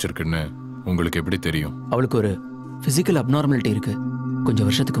 பேய் பிடிச்சிருக்குன்னு உங்களுக்கு எப்படி தெரியும்? அவளுக்கு ஒரு பிசிக்கல் அப்நார்மாலிட்டி இருக்கு. கொஞ்சம்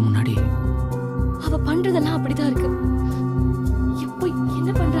வருஷத்துக்கு முன்னாடி அவ பண்றதெல்லாம் அப்படிதான் இருக்கு. எப்போ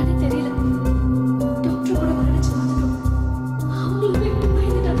என்ன பண்றானே தெரியல. டாக்டர் கூட வரவச்சு வந்துட்டோம். அவங்களுமே விட்டு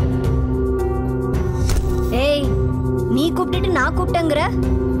பயந்துட்டாங்க. ஏய், நீ கூப்பிட்டுட்டு நான் கூப்பிட்டேங்கிற.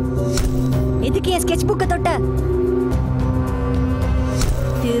 எதுக்கு என் ஸ்கெட்ச் புக்கை தொட்ட?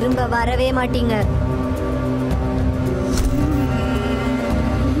 திரும்ப வரவே மாட்டீங்க.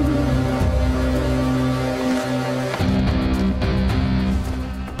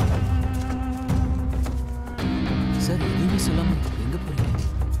 சார் எதுவுமே சொல்லாம எங்க போறீங்க?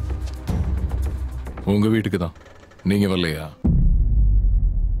 உங்க வீட்டுக்கு தான். நீங்க வரலையா?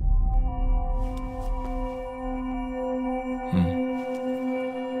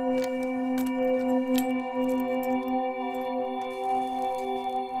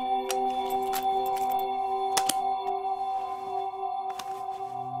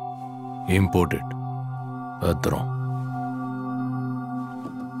 இம்போர்ட்டட் பத்திரம்.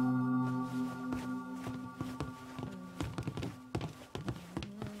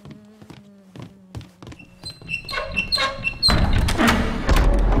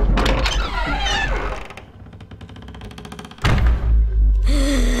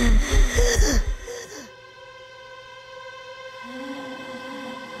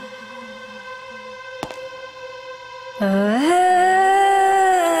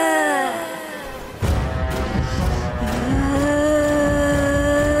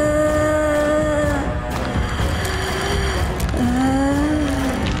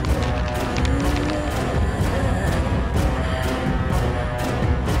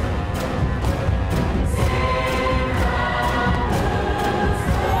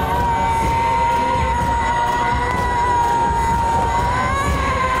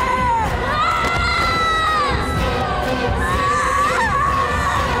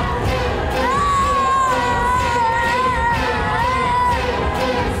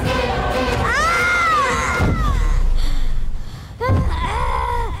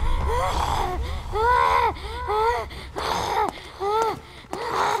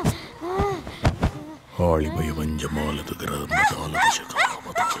 ஆளிமய வஞ்சமாலது கிரதமதால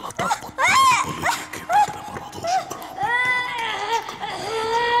தசகாமதால தப்பத்த பலிஜிக்கு மரதோஷம்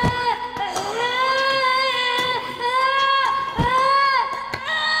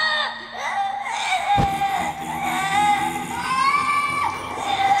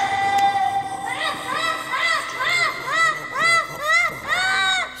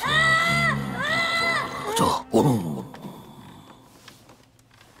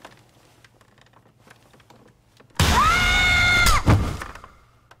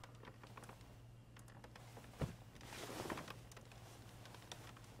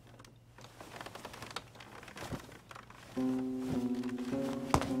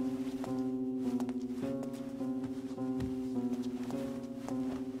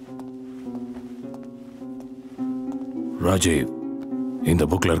ராஜீவ், இந்த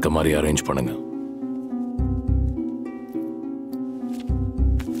புக்ல இருக்க மாதிரி அரேஞ்ச் பண்ணுங்க.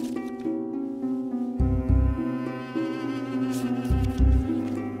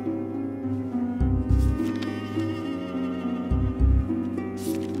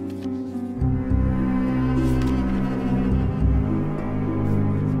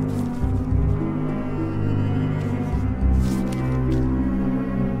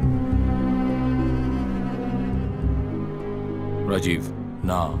 ராஜீவ்,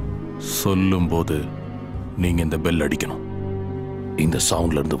 நான் சொல்லும் போது நீங்க இந்த பெல் அடிக்கணும். இந்த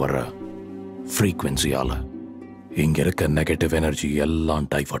சவுண்ட்ல இருந்து வர்ற ஃப்ரீக்வன்சியால இங்க இருக்க நெகட்டிவ் எனர்ஜி எல்லாம்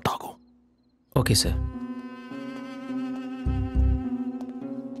டைவர்ட் ஆகும். Okay sir.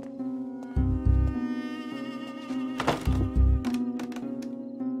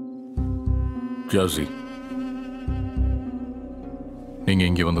 ஜாசி, நீங்க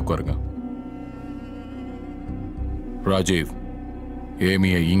இங்க வந்து உட்காருங்க. ராஜீவ்,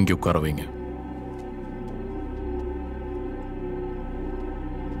 ஏமியை இங்க உட்கார வைங்க.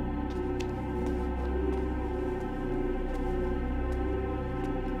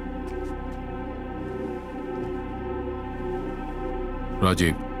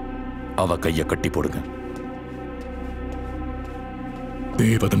 ராஜீவ், அவ கைய கட்டி போடுங்க.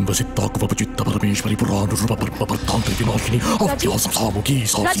 தேவதன் வசித்தாக்குவ சித்த பரமேஸ்வரி புராண ரூப பரமபர்த்தாந்திரி விநாசினி அவ்யாச சாமுகி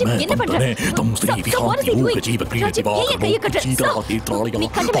சாசிமே வந்தனே தம் ஸ்ரீ விகாந்தி ஊக ஜீவ கிரீட திவாகரோ சீதரா தீர்த்தாளயா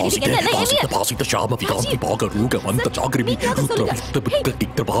பாசிதே பாசித பாசித ஷாம விகாந்தி பாக ரூக வந்த ஜாகிரிமி ருத்ர வித்த பிக்க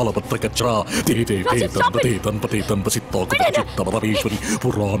கிக்த பால பத்ர கச்சரா தேவே தன்பதே தன் வசித்தாக்குவ சித்த பரமேஸ்வரி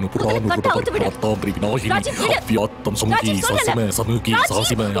புராண ரூப பரமபர்த்தாந்திரி விநாசினி அவ்யாத்தம் சமுகி சாசிமே சமுகி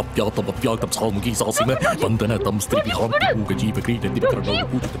சாசிமே அவ்யாத்தம் சாமுகி சாசிமே வந்தன தம் ஸ்ரீ விகாந்தி ஊக ஜீவ கிரீட திவாகரோ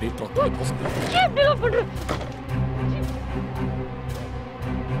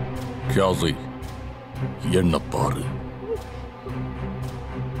என்ன பாரு,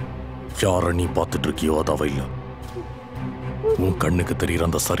 யார நீ பார்த்துட்டு இருக்கியோ அதாவ இல்ல. உன் கண்ணுக்கு தெரியுற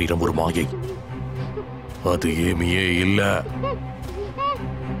அந்த சரீரம் ஒரு மாயை. அது ஏமியே இல்ல.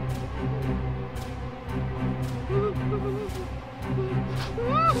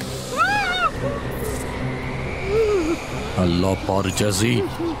 நல்லா பாரு ஜாசி,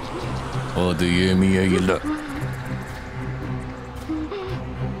 அது ஏமியே இல்ல.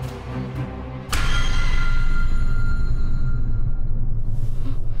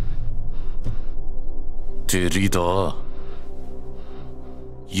 தெரியுதா?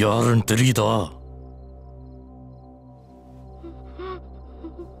 யாருன்னு தெரியுதா?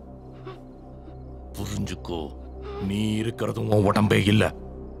 புரிஞ்சுக்கோ, நீ இருக்கிறதும் உன் உடம்பே இல்ல.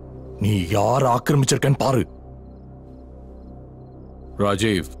 நீ யார ஆக்கிரமிச்சிருக்கன்னு பாரு.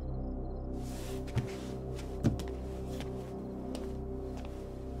 ராஜீவ்,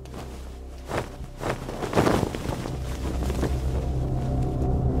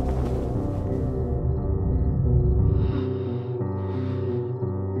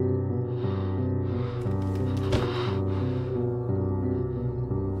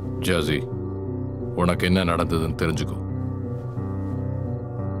 ஜாசி, உனக்கு என்ன நடந்ததுன்னு தெரிஞ்சுக்கோ.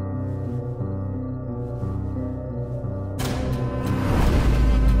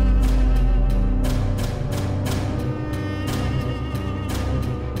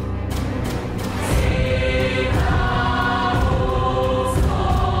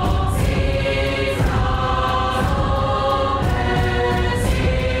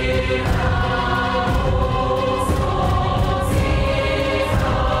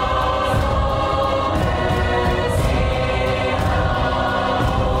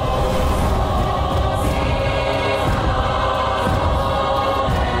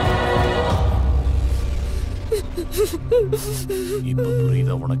 இப்ப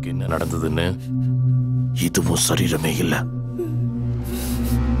புரியுதா உனக்கு என்ன நடந்ததுன்னு? இதுவும் சரீரமே இல்ல.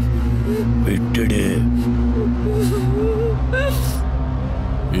 விட்டுடு.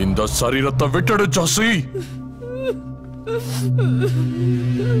 இந்த சரீரத்தை விட்டுடு ஜாசி.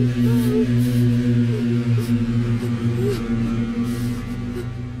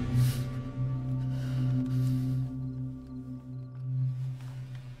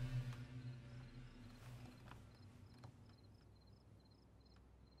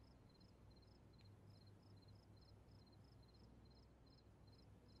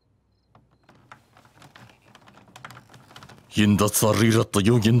 இந்த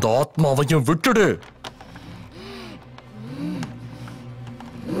சரீரத்தையும் இந்த ஆத்மாவையும் விட்டுடு.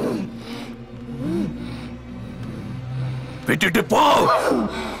 விட்டுட்டு போ.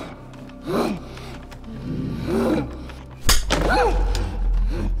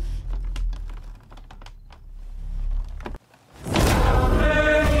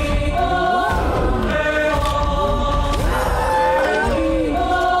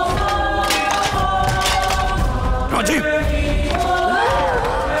 Rajiv,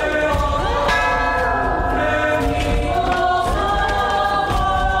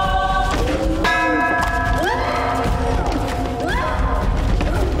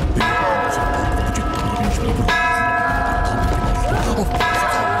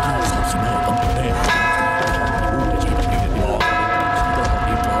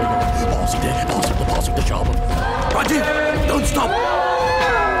 Rajiv, don't stop.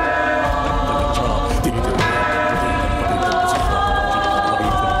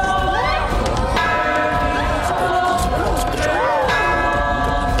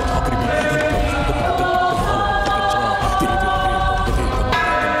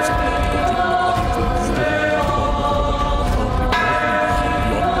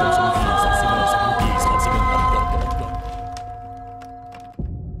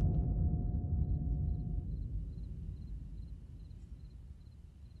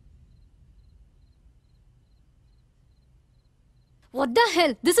 What the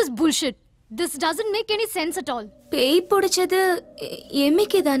hell? This is bullshit. This doesn't make any sense at all. பேய் பிடிச்சது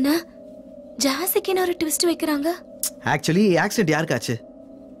எம்மிக்கு தானே? ஜாசிக்குன்னு ஒரு ட்விஸ்ட் வைக்கிறாங்க. Actually accident யாருக்காச்சு?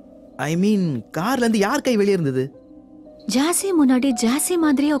 ஐ மீன் கார்ல இருந்து யார் கை வெளியே இருந்தது? ஜாசி முன்னாடி ஜாசி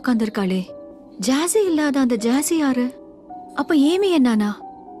மாதிரியே உட்காந்துருக்காளே. ஜாசி இல்லாத அந்த ஜாசி யாரு? அப்ப ஏமி என்னானா?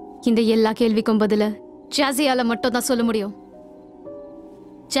 இந்த எல்லா கேள்விக்கும் பதில ஜாசியால மட்டும் தான் சொல்ல முடியும்.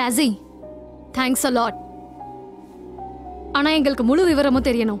 Jassi, thanks a lot. ஆனா எங்களுக்கு முழு விவரமும்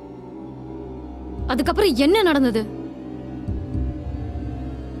தெரியணும். அதுக்கப்புறம் என்ன நடந்தது?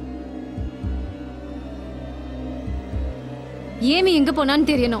 ஏமி எங்க போனான்னு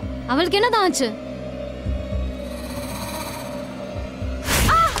தெரியணும். அவளுக்கு என்னதான் ஆச்சு?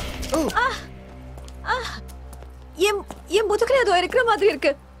 என் முதுகுல ஏதோ இருக்கிற மாதிரி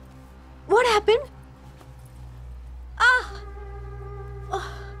இருக்கு. What happened?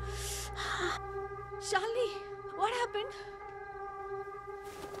 Shalini, what happened?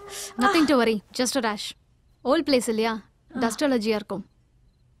 Nothing to worry, just a rash. Old place இல்லையா? Dust allergy இருக்கும்.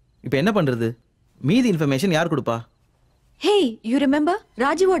 இப்போ என்ன பண்றது? மீதி இன்ஃபர்மேஷன் யார் கொடுப்பா? ஹே, யூ ரிமெம்பர்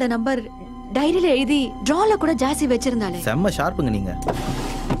ராஜுவோட நம்பர் டைரியில எழுதி டிரால கூட ஜாசி வச்சிருந்தாலே. செம்ம ஷார்ப்புங்க நீங்க.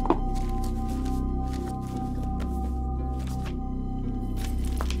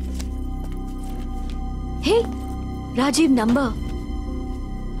 ஹே, ராஜீவ் நம்பர்.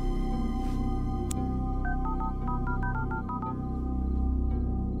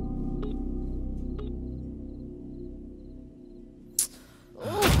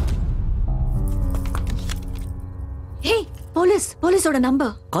 போலீஸோட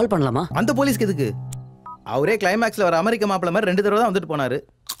நம்பர். கால் பண்ணலாமா? அந்த போலீஸ்க்கு எதுக்கு? அவரே கிளைமாக்ஸ்ல வர அமெரிக்க மாப்பிள்ள மாதிரி 2 தடவை தான் வந்துட்டு போனாரு.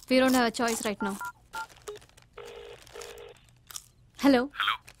 We don't have a choice right now. Hello.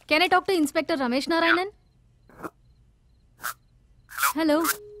 Can I talk to Inspector Ramesh Narayanan? Hello.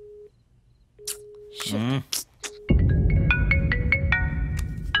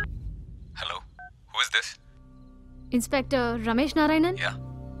 Hello. Who is this? Inspector Ramesh Narayanan? Yeah.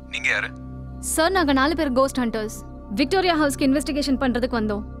 நீங்க யாரு? சார், நாங்க 4 பேர் கோஸ்ட் ஹண்டர்ஸ். விக்டோரியா ஹவுஸ்க்கு இன்வெஸ்டிகேஷன் பண்றதுக்கு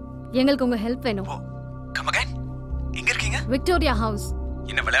வந்தோம். எங்களுக்கு உங்க ஹெல்ப் வேணும். Come again. எங்க இருக்கீங்க? Victoria house.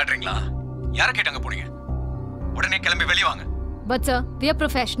 என்ன விளையாடுறீங்களா? யார கேட்டாங்க போறீங்க? உடனே கிளம்பி வெளிய வாங்க. But sir, we are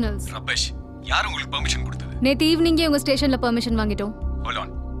professionals. ரபேஷ், யார் உங்களுக்கு பெர்மிஷன் கொடுத்தது? நேத்து ஈவினிங்கே உங்க ஸ்டேஷன்ல பெர்மிஷன் வாங்கிட்டோம். Hold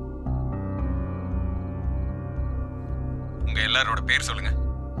on. உங்க எல்லாரோட பேர் சொல்லுங்க.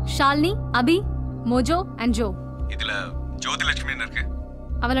 ஷாலினி, அபி, மோஜோ and ஜோ. இதுல ஜோதிலட்சுமின்னு இருக்கு.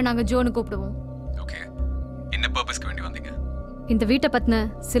 அவளை நாங்க ஜோன்னு கூப்பிடுவோம். ஓகே. என்ன பர்பஸ்க்கு வேண்டி வந்தீங்க? இந்த வீட்டை பத்தின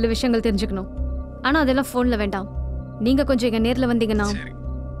சில விஷயங்கள் தெரிஞ்சுக்கணும். ஆனா அதெல்லாம் போன்ல வேண்டாம். நீங்க கொஞ்சம் இங்க நேர்ல வந்தீங்கன்னா. சரி.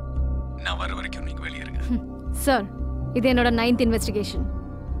 நான் வர வரைக்கும் நீங்க வெளிய இருங்க. சார், இது என்னோட 9th இன்வெஸ்டிகேஷன்.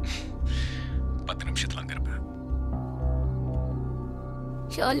 10 நிமிஷத்துல அங்க இருப்பேன்.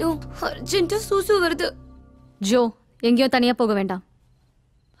 ஷாலு, அர்ஜென்ட்டா சூசு வருது. ஜோ, எங்கேயோ தனியா போக வேண்டாம்.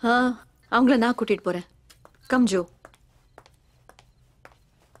 அவங்கள நான் கூட்டிட்டு போறேன். Come Joe.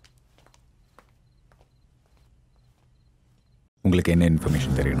 உங்களுக்கு என்ன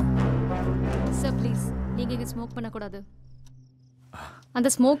இன்ஃபர்மேஷன் தெரியணும்? சார் ப்ளீஸ், நீங்க இங்க ஸ்மோக் பண்ணக்கூடாது.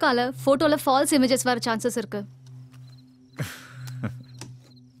 அந்த ஸ்மோக்கால போட்டோல ஃபால்ஸ் இமேஜஸ் வர சான்சஸ் இருக்கு.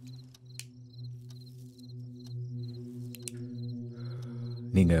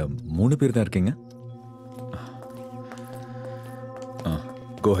 நீங்க 3 பேர் தான் இருக்கீங்க?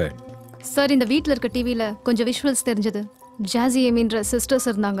 Go ahead. சார், இந்த வீட்டில் இருக்க டிவியில் கொஞ்சம் விஷுவல்ஸ் தெரிஞ்சது. ஜாஸி ஏமின்ற சிஸ்டர்ஸ்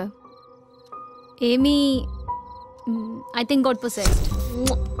இருந்தாங்க. Amy I think God பொசெஸ்ட்.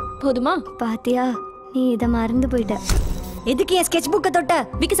 போதுமா? பாத்தியா, நீ இதை மறந்து போயிட்ட. எதுக்கு என் ஸ்கெட்ச் புக்கை தொட்ட?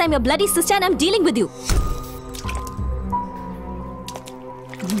 Because I'm your bloody sister and I'm dealing with you.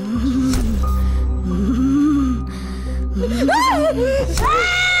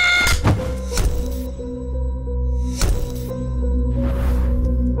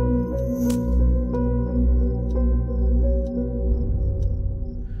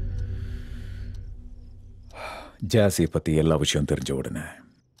 ஜாஸியை பத்தி எல்லா விஷயம் தெரிஞ்ச உடனே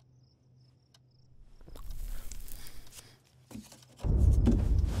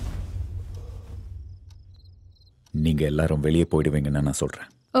நீங்க எல்லாரும் வெளியே போயிடுவீங்கன்னு நான் சொல்றேன்.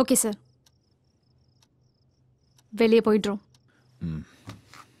 ஓகே சார், வெளியே போயிடுறோம்.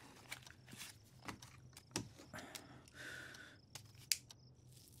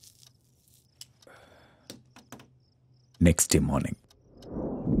 Next day morning.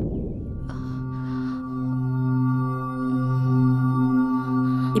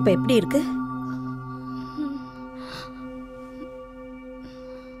 இப்ப எப்படி இருக்கு?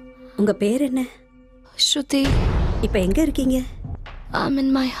 உங்க பேர் என்ன? ஸ்ருதி. இப்ப எங்க இருக்கீங்க? I'm in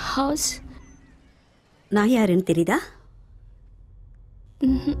my house. நான் யாருன்னு தெரியுதா?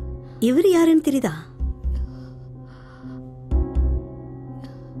 இவர் யாருன்னு தெரியுதா?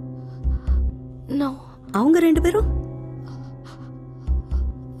 No. அவங்க 2 பேரும்?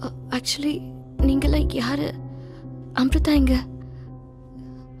 Actually, நீங்களாம் யாரு? அம்ருதா எங்க?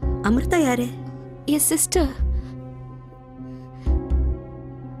 அமிர்தா யாரு? என் சிஸ்டர்.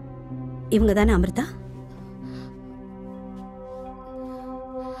 இவங்க தானே அமிர்தா?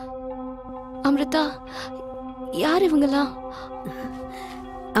 அம்ருதா யார் இவங்கலாம்?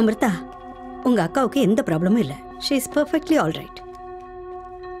 அமிர்தா, உங்க அக்காவுக்கு எந்த ப்ராப்ளமும் இல்லை. She is perfectly all right.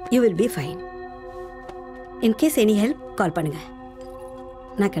 You will be fine. In case any help கால் பண்ணுங்க.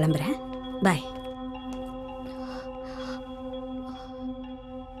 நான் கிளம்புறேன். பாய்.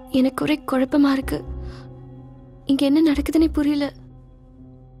 எனக்கு ஒரே குழப்பமா இருக்கு. இங்க என்ன நடக்குதுன்னே புரியல.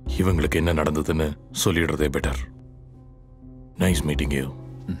 இவங்களுக்கு என்ன நடந்ததுன்னு சொல்லிடுறதே better. Nice meeting you.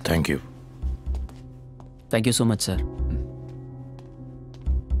 Thank you. Thank you so much sir.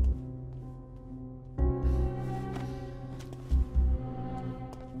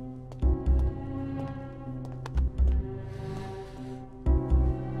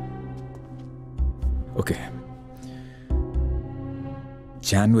 Okay.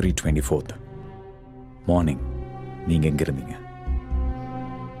 January 24th morning நீங்க எங்க இருந்தீங்க?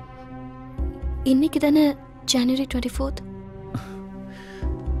 இன்னைக்கு தானே January 24th.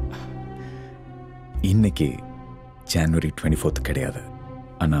 இன்னைக்கு January 24th கிடையாது.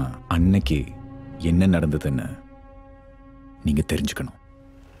 ஆனா அன்னைக்கு என்ன நடந்ததுன்னு நீங்க தெரிஞ்சுக்கணும்.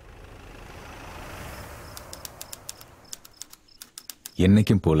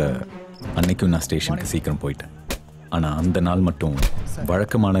 என்னைக்கும் போல அன்னைக்கும் நான் ஸ்டேஷனுக்கு சீக்கிரம் போயிட்டேன். ஆனா அந்த நாள் மட்டும்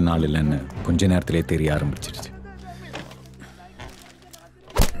வழக்கமான நாள் இல்லைன்னு கொஞ்ச நேரத்திலே தெரிய ஆரம்பிச்சிருச்சு.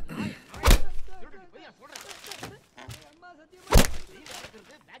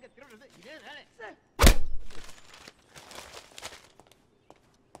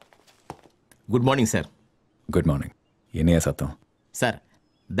 Good morning sir. Good morning. என்னையா சத்தம்? சார்,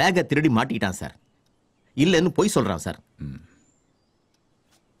 பேக்கை திருடி மாட்டிக்கிட்டான் சார். இல்லைன்னு பொய் சொல்றான் சார்.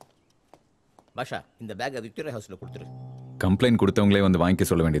 பாஷா, இந்த பேக்கை விக்டோரியா ஹவுஸ்ல கொடுத்துரு. கம்ப்ளைண்ட் கொடுத்தவங்களே வந்து வாங்கிக்க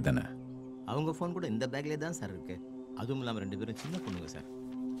சொல்ல வேண்டியது தானே? அவங்க ஃபோன் கூட இந்த பேக்லேயே தான் சார் இருக்கு. அதுவும் இல்லாமல் 2 பேரும் சின்ன பொண்ணுங்க சார்.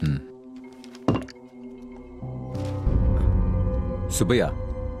 சுப்பையா,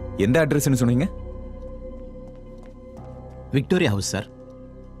 எந்த அட்ரஸ்ன்னு சொன்னீங்க? Victoria house sir.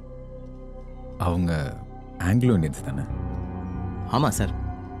 அவங்க ஆங்கிலோ இந்தியன்ஸ் தானே? ஆமாம் சார்.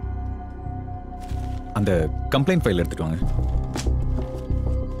 அந்த கம்ப்ளைண்ட் ஃபைல் எடுத்துட்டு வாங்க.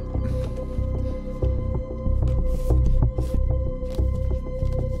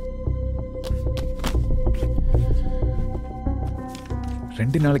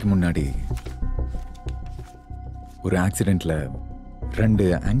 ரெண்டு நாளைக்கு முன்னாடி ஒரு ஆக்சிடென்ட்ல 2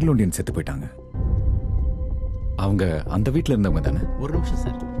 ஆங்கிலோ இந்தியன் செத்து போயிட்டாங்க. அவங்க அந்த வீட்டில் இருந்தவங்க தானே? ஒரு நிமிஷம்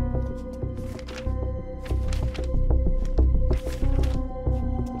சார்.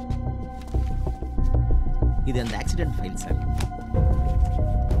 இது அந்த ஆக்சிடென்ட் ஃபைல் சார்.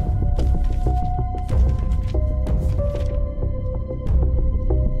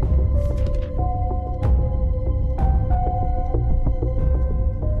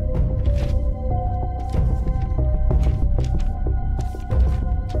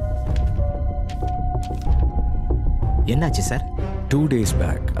 என்னாச்சு சார்? 2 days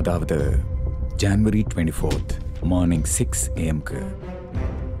பேக், அதாவது January 24th morning 6 AM-க்கு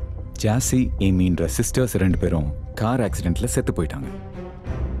Jassi ஏமின்ற sisters 2 பேரும் கார் ஆக்சிடென்ட்ல செத்து போயிட்டாங்க.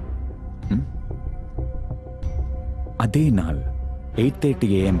 அதே நாள் 8:30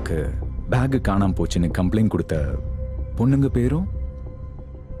 AM-க்கு பேக் காணாம போச்சுன்னு கம்ப்ளைண்ட் கொடுத்த பொண்ணுங்க பேரும்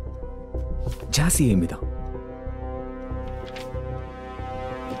ஜாசி ஏமி தான்.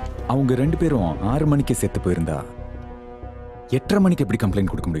 அவங்க 2 பேரும் 6 மணிக்கு செத்து போயிருந்தா 8:30 மணிக்கு எப்படி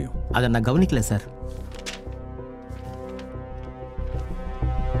கம்ப்ளைண்ட் கொடுக்க முடியும்? அதை நான் கவனிக்கல சார்.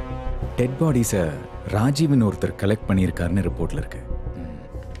 டெட் பாடிஸை ராஜீவ்னு ஒருத்தர் கலெக்ட் பண்ணியிருக்காருன்னு ரிப்போர்ட்ல இருக்கு.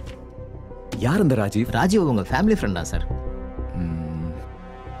 யார் அந்த ராஜீவ்? ராஜீவ் உங்க ஃபேமிலி ஃப்ரெண்டா சார்?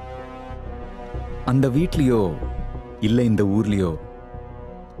 அந்த வீட்லயோ இல்ல இந்த ஊர்லயோ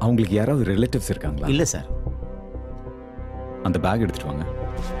அவங்களுக்கு யாராவது ரிலேட்டிவ்ஸ் இருக்காங்களா? இல்ல சார். அந்த பேக் எடுத்துட்டு வாங்க.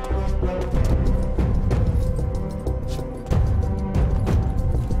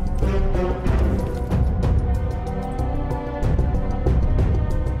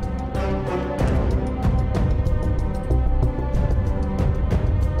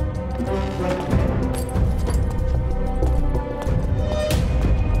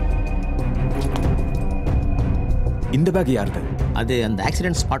 இந்த பேக் யாருது? அது அந்த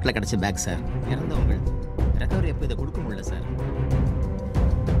ஆக்சிடென்ட் ஸ்பாட்ல கிடைச்ச பேக் சார். இறந்தவங்க ரெக்கவரி எப்போ இதை கொடுக்க முடியல சார்.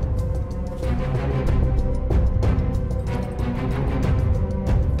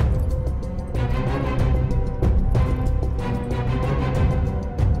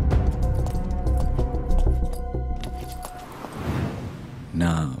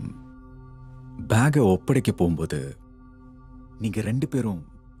 நான் பேகை ஒப்படைக்க போகும்போது நீங்க 2 பேரும்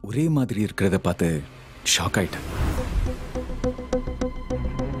ஒரே மாதிரி இருக்கிறத பார்த்து ஷாக் ஆயிட்டேன்.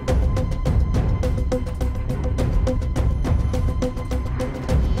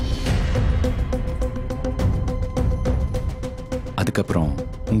 அதுக்கப்புறம்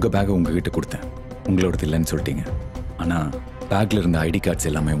உங்க பேகை உங்ககிட்ட கொடுத்தேன். உங்களோடது இல்லைன்னு சொல்லிட்டீங்க. ஆனா பேக்ல இருந்த ஐடி கார்ட்ஸ்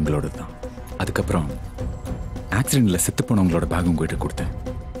எல்லாமே உங்களோடது தான். அதுக்கப்புறம் ஆக்சிடென்ட்ல செத்து போனவங்களோட பேக் உங்ககிட்ட கொடுத்தேன்.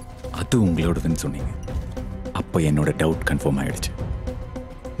 அது உங்களோடதுன்னு சொன்னீங்க. அப்போ என்னோட டவுட் கன்ஃபார்ம் ஆயிடுச்சு.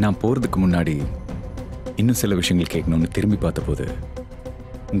 நான் போறதுக்கு முன்னாடி இன்னும் சில விஷயங்கள் கேட்கணும்னு திரும்பி பார்த்தபோது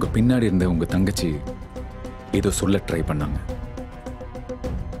உங்க பின்னாடி இருந்த உங்க தங்கச்சி ஏதோ சொல்ல ட்ரை பண்ணாங்க.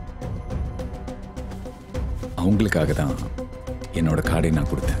 அவங்களுக்காக தான் என்னோட கார்டை நான்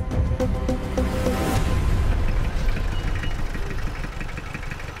கொடுத்தேன்.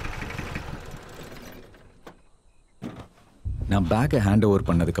 நான் பேக்கை ஹேண்ட் ஓவர்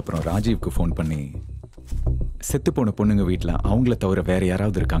பண்ணதுக்கப்புறம் ராஜீவ்க்கு ஃபோன் பண்ணி செத்து போன பொண்ணுங்க வீட்டில் அவங்கள தவிர வேற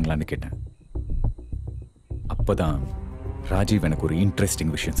யாராவது இருக்காங்களான்னு கேட்டேன். அப்போதான் ராஜீவ் எனக்கு ஒரு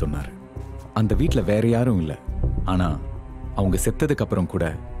இன்ட்ரெஸ்டிங் விஷயம் சொன்னார். அந்த வீட்டில் வேற யாரும் இல்லை. ஆனால் அவங்க செத்ததுக்கு அப்புறம் கூட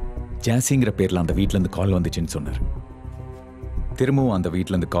ஜாசிங்கிற பேரில் அந்த வீட்டிலேருந்து கால் வந்துச்சுன்னு சொன்னார். திரும்பவும் அந்த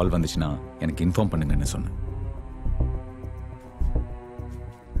வீட்டிலேருந்து கால் வந்துச்சுன்னா எனக்கு இன்ஃபார்ம் பண்ணுங்கன்னு சொன்னேன்.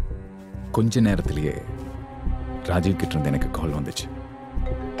 கொஞ்ச நேரத்திலேயே ராஜீவ் கிட்ட இருந்து எனக்கு கால் வந்துச்சு.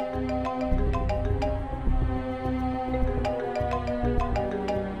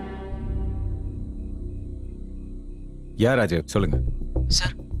 யார் ராஜீவ்? சொல்லுங்க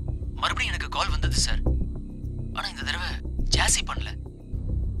சார். மறுபடியும் எனக்கு கால் வந்தது சார். ஆனா இந்த தடவை ஜாசி பண்ணல,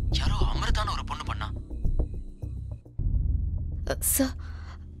 யாரோ அமிர்தான ஒரு பொண்ணு பண்ணா. சார்,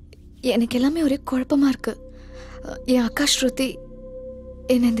 எனக்கு எல்லாமே ஒரே குழப்பமா இருக்கு. என் அக்கா ஸ்ருதி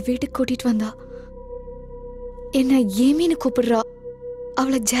என்னை இந்த வீட்டுக்கு கூட்டிட்டு வந்தா. என்ன ஏமின்னு கூப்பிடுறா,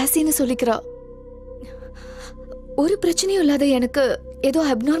 அவளை ஜாசின்னு சொல்லிக்கிறா. ஒரு பிரச்சனையும் இல்லாத எனக்கு ஏதோ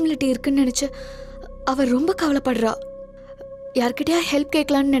அப்நார்மலிட்டி இருக்குன்னு நினைச்சு அவ ரொம்ப கவலைப்படுறா. யார்கிட்டயா ஹெல்ப்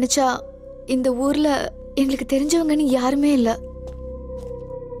கேட்கலான்னு நினைச்சா இந்த ஊர்ல எங்களுக்கு தெரிஞ்சவங்கன்னு யாருமே இல்லை.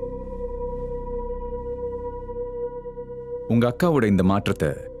 உங்க அக்காவோட இந்த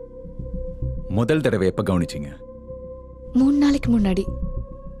மாற்றத்தை முதல் தடவை எப்ப கவனிச்சீங்க? 3 நாளைக்கு முன்னாடி,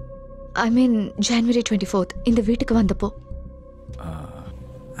 ஐ மீன் January 24th இந்த வீட்டுக்கு வந்தப்போ.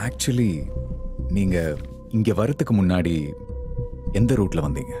 ஆக்சுவலி நீங்க இங்க வரதுக்கு முன்னாடி எந்த ரூட்ல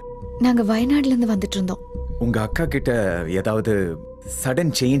வந்தீங்க? நாங்க வயநாடுல இருந்து வந்துட்டு இருந்தோம். உங்க அக்கா கிட்ட ஏதாவது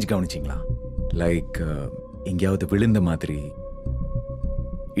சடன் சேஞ்ச் கவனிச்சிங்களா? லைக் எங்கேயாவது விழுந்த மாதிரி,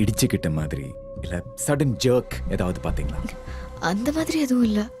 இடிச்சுக்கிட்ட மாதிரி, இல்ல சடன் ஜர்க் ஏதாவது பாத்தீங்களா? அந்த மாதிரி எதுவும்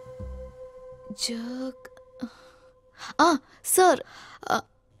இல்ல. ஜர்க் சார்,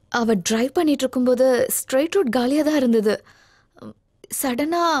 அவ டிரைவ் பண்ணிட்டு இருக்கும்போது ஸ்ட்ரைட் ரோட் காலியாக தான் இருந்தது.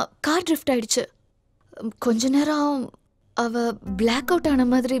 சடனாக கார் ட்ரிஃப்ட் ஆயிடுச்சு. கொஞ்ச நேரம் அவ பிளாக் அவுட் ஆன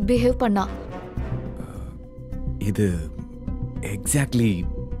மாதிரி பிஹேவ் பண்ணா. இது எக்ஸாக்ட்லி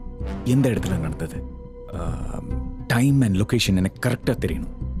எந்த இடத்துல நடந்தது? டைம் அண்ட் லொகேஷன் எனக்கு கரெக்டாக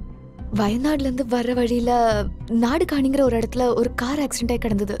தெரியணும். வயநாடுலேருந்து வர்ற வழியில் நாடுகாணிங்கிற ஒரு இடத்துல ஒரு கார் ஆக்சிடென்ட் ஆகி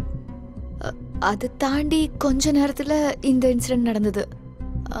கிடந்தது. அதை தாண்டி கொஞ்ச நேரத்தில் இந்த இன்சிடென்ட் நடந்தது.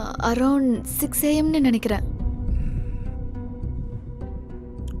 அரௌண்ட் 6 AM நினைக்கிறேன்.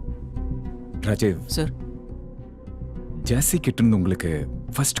 ராஜீவ் சார், ஜாசி கிட்ட இருந்து உங்களுக்கு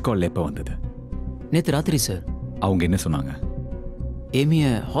ஃபர்ஸ்ட் கால் எப்போ வந்தது? நேற்று ராத்திரி சார். அவங்க என்ன சொன்னாங்க?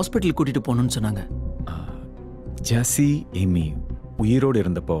 ஏமியை ஹாஸ்பிட்டல் கூட்டிட்டு போகணும்னு சொன்னாங்க. ஜாசி ஏமி உயிரோடு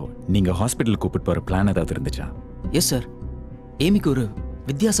இருந்தப்போ நீங்க ஹாஸ்பிட்டல் கூப்பிட்டு போற பிளான் ஏதாவது இருந்துச்சா? Yes sir. ஏமிக்கு ஒரு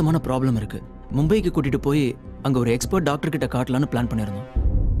வித்தியாசமான ப்ராப்ளம் இருக்கு. மும்பைக்கு கூட்டிட்டு போய் அங்க ஒரு எக்ஸ்பர்ட் டாக்டர் கிட்ட காட்டலான்னு பிளான் பண்ணியிருந்தோம்.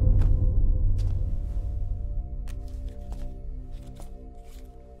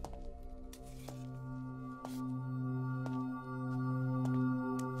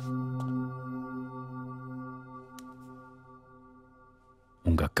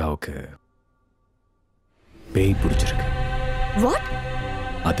 உங்க அக்காவுக்கு பேய் பிடிச்சிருக்கு. வாட்?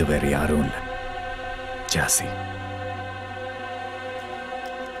 அது வேற யாரும் இல்ல, Jassi.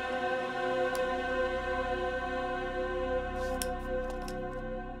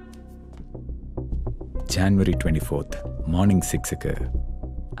 January 24th morning 6க்கு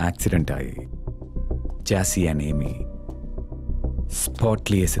accident ஆகி ஜாசி அண்ட் ஏமி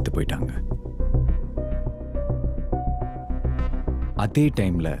ஸ்பாட்லயே செத்து போயிட்டாங்க. அதே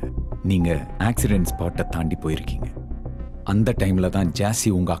டைம்ல நீங்க ஆக்சிடென்ட் ஸ்பாட்டை தாண்டி போயிருக்கீங்க. அந்த டைம்ல தான் ஜாசி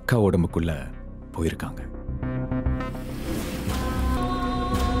உங்க அக்கா உடம்புக்குள்ள போயிருக்காங்க.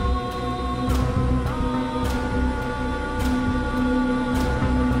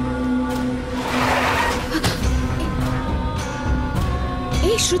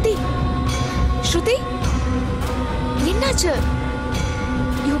 ஏய் ஸ்ருதி, ஸ்ருதி என்னாச்சு?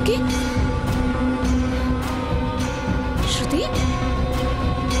 You okay? ஸ்ருதி,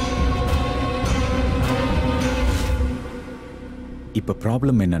 இப்ப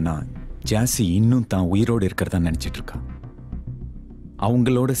ப்ராப்ளம் என்னன்னா, ஜாசி இன்னும் தான் உயிரோடு இருக்கிறதா நினைச்சிட்டு இருக்கா.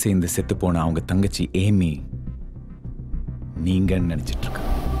 அவங்களோட சேர்ந்து செத்து போன அவங்க தங்கச்சி ஏமி நீங்கன்னு நினைச்சிட்டு இருக்கா.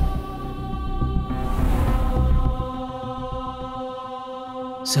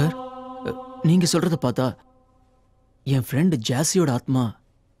 சார், நீங்க சொல்றத பார்த்தா என் ஃப்ரெண்ட் ஜாசியோட ஆத்மா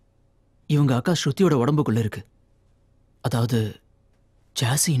இவங்க அக்கா ஸ்ருதியோட உடம்புக்குள்ள இருக்கு. அதாவது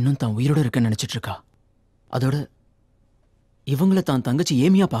ஜாசி இன்னும் தான் உயிரோட இருக்குன்னு நினைச்சிட்டு இருக்கா. அதோட இவங்களை தான் தங்கச்சி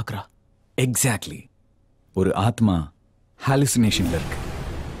ஏமியா பார்க்கறா. எக்ஸாக்ட்லி. ஒரு ஆத்மா ஹாலுசினேஷன்ல இருக்கு.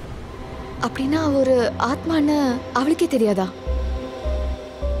 அப்படின்னா ஒரு ஆத்மான்னு அவளுக்கே தெரியாதா?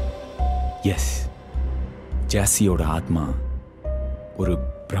 எஸ், ஜாசியோட ஆத்மா ஒரு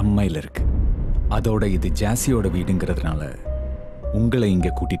பிரம்மையில் இருக்கு. அதோட இது ஜாசியோட வீடுங்கிறதுனால உங்களை இங்க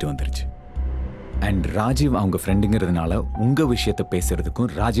கூட்டிட்டு வந்துருச்சு. அண்ட் ராஜீவ் அவங்க ஃப்ரெண்டுங்கிறதுனால உங்க விஷயத்தை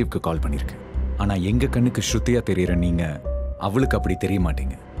பேசுறதுக்கும் ராஜீவ்க்கு கால் பண்ணிருக்கு. ஆனா எங்க கண்ணுக்கு ஸ்ருதியா தெரியற நீங்க அவளுக்கு அப்படி தெரிய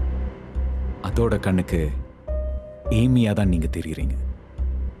மாட்டீங்க. அதோட கண்ணுக்கு ஏமியா தான் நீங்க தெரியுறீங்க.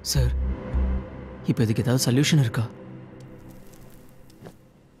 சார், இப்போ இதுக்கு ஏதாவது சொல்யூஷன் இருக்கா?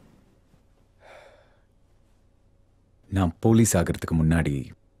 நான் போலீஸ் ஆகிறதுக்கு முன்னாடி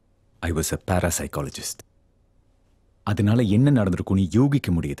ஐ வாஸ் அ பாராசைக்காலஜிஸ்ட். அதனால என்ன நடந்திருக்கும்னு யோகிக்க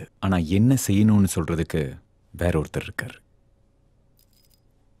முடியுது. ஆனா என்ன செய்யணும்னு சொல்றதுக்கு வேற ஒருத்தர் இருக்கார்.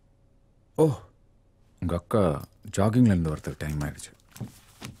 ஓ, உங்க அக்கா ஜாகிங்ல இருந்து வரதுக்கு டைம் ஆயிடுச்சு.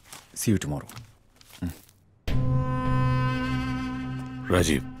 See you tomorrow.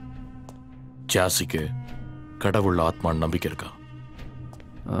 ராஜீவ், ஜாசிக்கு கடவுள் ஆத்மான் நம்பிக்கை இருக்கா?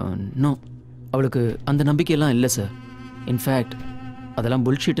 நோ, அவளுக்கு அந்த நம்பிக்கையெல்லாம் இல்லை சார். இன்ஃபேக்ட் அதெல்லாம்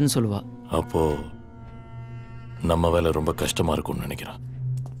புல்ஷீட்னு சொல்லுவா. அப்போ நம்ம வேலை ரொம்ப கஷ்டமா இருக்கும்னு நினைக்கிறேன்.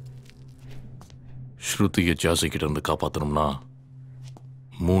 ஸ்ருதியை ஜாசி கிட்ட இருந்து காப்பாற்றணும்னா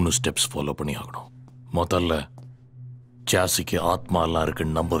 3 ஸ்டெப்ஸ் ஃபாலோ பண்ணி ஆகணும். முதல்ல ஜாசிக்கு ஆத்மா எல்லாம்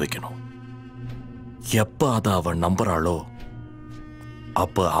இருக்குன்னு நம்ப வைக்கணும். எப்ப அதை அவன் நம்புறாளோ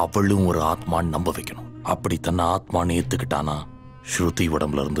அப்ப அவளும் ஒரு ஆத்மான்னு நம்ப வைக்கணும். அப்படி தன்னை ஆத்மான்னு ஏத்துக்கிட்டானா ஸ்ருதி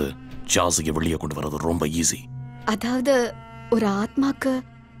உடம்புல இருந்து ஜாசிக்கு வெளியே கொண்டு வர்றது ரொம்ப ஈஸி. அதாவது ஒரு ஆத்மாக்கு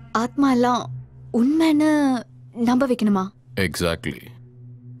ஆத்மா எல்லாம் உண்மைன்னு நம்ப வைக்கணுமா? எக்ஸாக்ட்லி.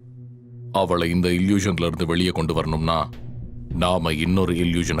 அவளை இந்த இல்யூஷன்ல இருந்து வெளியே கொண்டு வரணும்னா நாம இன்னொரு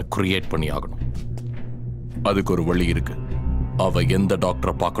இல்யூஷனை கிரியேட் பண்ணி ஆகணும். அதுக்கு ஒரு வழி இருக்கு. அவ எந்த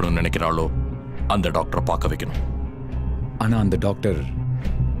டாக்டரை பார்க்கணும்னு நினைக்கிறாளோ அந்த டாக்டரை பார்க்க வைக்கணும். ஆனா அந்த டாக்டர்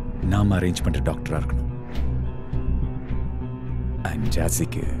நாம அரேஞ்ச் பண்ற டாக்டரா இருக்கணும். அண்ட்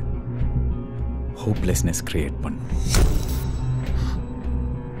ஜாசிக்கு ஹோப்லெஸ்னஸ் கிரியேட் பண்ணும்.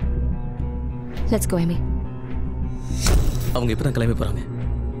 Let's go Amy. அவங்க இப்பதான் கிளம்பி போறாங்க.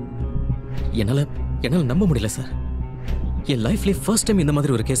 என்னால நம்ப முடியல சார். என் லைஃப்ல ஃபர்ஸ்ட் டைம் இந்த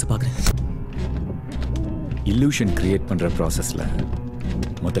மாதிரி ஒரு கேஸ் பார்க்குறேன். இல்லூஷன் கிரியேட் பண்ற ப்ராசஸ்ல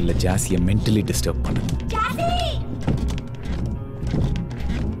முதல்ல ஜாசியை மென்டலி டிஸ்டர்ப் பண்ணணும்.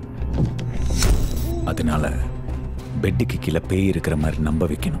 அதனால பெட்டுக்கு கீழே பேய் இருக்கிற மாதிரி நம்ப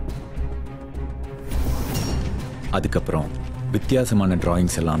வைக்கணும். அதுக்கப்புறம் வித்தியாசமான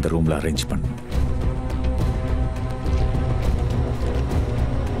டிராயிங்ஸ் எல்லாம் அந்த ரூம்ல அரேஞ்ச் பண்ணணும்.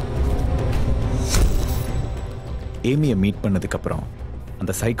 ஏமியை மீட் பண்ணதுக்கு அப்புறம்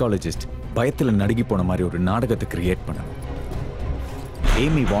அந்த சைக்காலஜிஸ்ட் பயத்தில் நடுங்கி போன மாதிரி ஒரு நாடகத்தை கிரியேட் பண்ணணும்.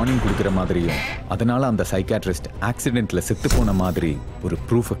 ஏமி வார்னிங் கொடுக்குற மாதிரியும் அதனால அந்த சைக்காட்ரிஸ்ட் ஆக்சிடென்ட்ல செத்து போன மாதிரி ஒரு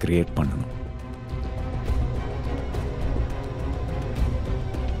ப்ரூஃபை கிரியேட் பண்ணணும்.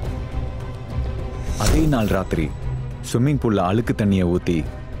 அதே நாள் ராத்திரி ஸ்விம்மிங் பூல்ல அழுக்கு தண்ணியை ஊத்தி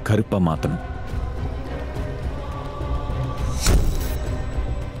கருப்பா மாத்தணும்.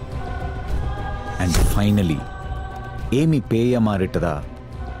 அண்ட் ஃபைனலி ஏமி பேயா மாறிட்டதா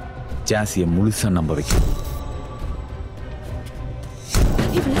ஜாசியை முழுசா நம்ப வைக்கணும்.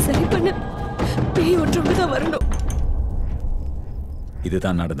 இவளை சரி பண்ண பேய் ஒன்று தான் வரணும்.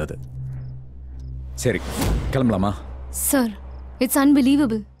 இதுதான் நடந்தது. சரி, கிளம்பலாமா? Sir, it's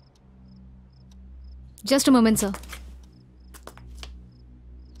unbelievable. Just a moment, sir.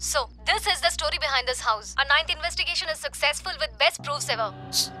 So, this is the story behind this house. Our 9th investigation is successful with best proofs ever.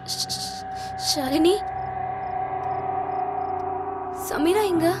 Shalini, Sameera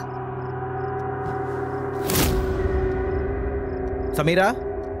எங்க? சமீரா?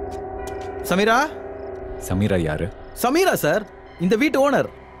 சமீரா? சமீரா யாரு? சமீரா சார், இந்த வீட்டு ஓனர்.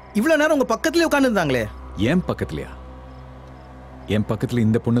 இவ்வளவு நேரம் உங்க பக்கத்துலயே உட்கார்ந்து இருந்தாங்களே. ஏன் பக்கத்துலயா? என் பக்கத்துல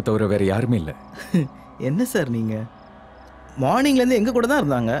இந்த பொண்ணு தவிர வேற யாருமே இல்ல. என்ன சார் நீங்க? மார்னிங்ல இருந்து எங்க கூட தான்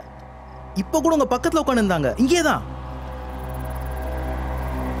இருந்தாங்க. இப்ப கூட உங்க பக்கத்துல உட்கார்ந்து இருந்தாங்க. இங்கே தான்.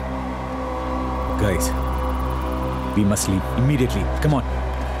 Guys, we must leave immediately. Come on.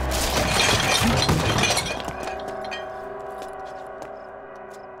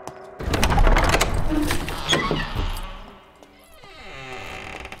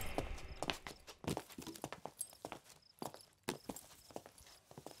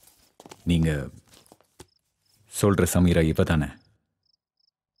 நீங்க சொல்ற சமீரா இவ தானே?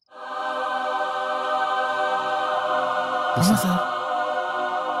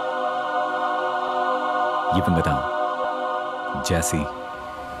 இவங்க தான் ஜாசி,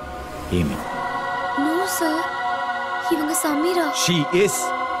 ஏமி. நோ சார், இவங்க சமீரா. She is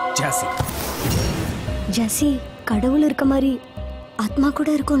Jassi. ஜாசி, கடவுள் இருக்க மாதிரி ஆத்மா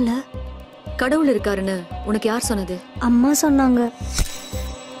கூட இருக்கும்ல? கடவுள் இருக்காருன்னு உனக்கு யார் சொன்னது? அம்மா சொன்னாங்க.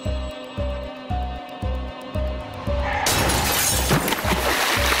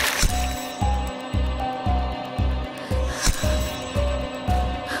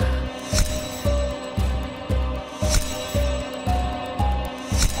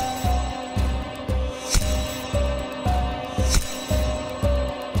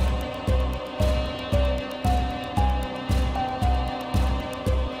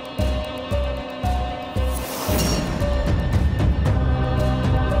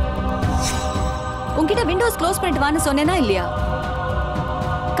 உன்கிட்ட விண்டோஸ் க்ளோஸ் பண்ணிட்டு வான்னு சொன்னேனா இல்லையா?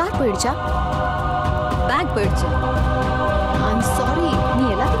 கார் போயிடுச்சா? பேக் போயிடுச்சு. ஐம் சாரி, நீ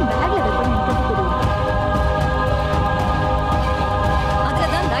எல்லாத்தையும் பேக்ல வைப்பேன்னு எனக்கு தெரியும். அதுல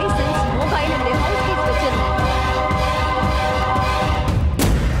தான் licence, mobile and house keys வச்சிருந்தேன்.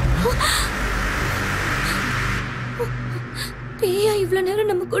 பேயா இவ்வளவு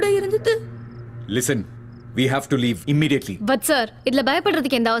நேரம் நம்ம கூட இருந்தது. Listen, we have to leave immediately. But sir, இதுல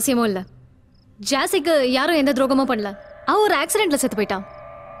பயப்படுறதுக்கு எந்த அவசியமும் இல்ல. ஜாசிக்கு யாரும் எந்த துரோகமும் பண்ணல. அவ ஒரு ஆக்சிடென்ட்ல செத்து போயிட்டான்.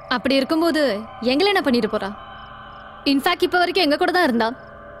 அப்படி இருக்கும்போது எங்களை என்ன பண்ணிட்டு போறா? இன்ஃபேக்ட் இப்ப வரைக்கும் எங்க கூட தான் இருந்தா.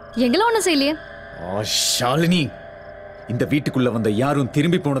 எங்களை ஒண்ணும் செய்யலையே. ஷாலினி, இந்த வீட்டுக்குள்ள வந்த யாரும்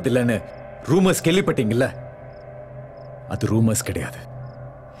திரும்பி போனதில்லைன்னு ரூமர்ஸ் கேள்விப்பட்டீங்கல்ல? அது ரூமர்ஸ் கிடையாது,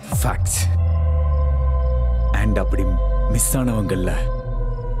 ஃபேக்ட்ஸ். அண்ட் அப்படி மிஸ் ஆனவங்கல்ல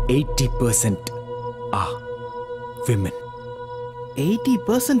 80% women.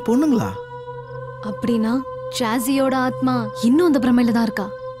 80% பொண்ணுங்களா? அப்படின்னா ஜாசியோட ஆத்மா இன்னும் அந்த பிரமையில தான் இருக்கா.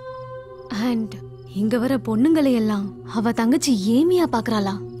 அண்ட் இங்க வர பொண்ணுங்களை எல்லாம் அவ தங்கச்சி ஏமியா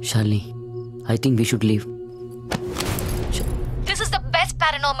பாக்குறாளா? Shalini, I think we should leave. This is the best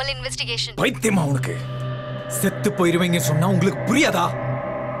paranormal investigation. பைத்தியமா உனக்கு? செத்து போயிருவீங்க சொன்னா உங்களுக்கு புரியாதா?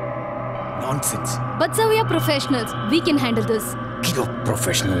 Nonsense. But sir, we are professionals. We can handle this. Your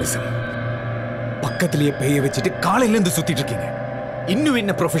professionalism. பக்கத்திலேயே பேய வச்சுட்டு காலையில இருந்து சுத்திட்டு இருக்கீங்க. இன்னும்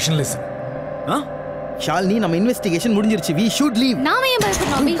என்ன ப்ரொஃபஷனலிசம்? ஷாலினி, நம்ம இன்வெஸ்டிகேஷன் முடிஞ்சிருச்சு. We should leave. நாம ஏன்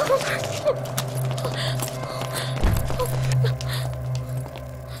பயப்படணும் அபி?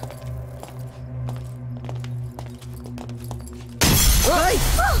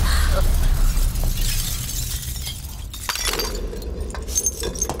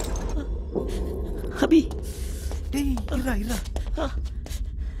 அபி, டேய் இருடா இருடா.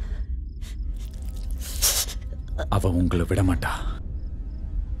 அவ உங்களை விட மாட்டா.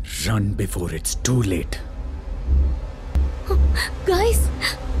 Run before it's too late. Guys,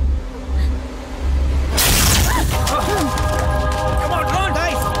 Come on, run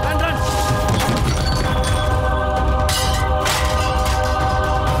guys, run.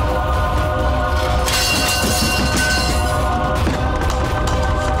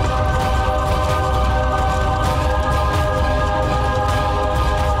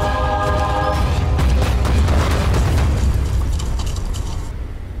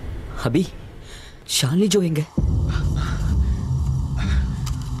 Abhi, Shalini Joe எங்க?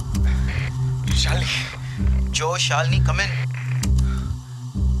 Shalini, Joe, Shalini, come in.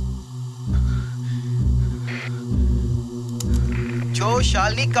 Joe,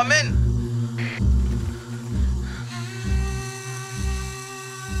 Shalini, come in.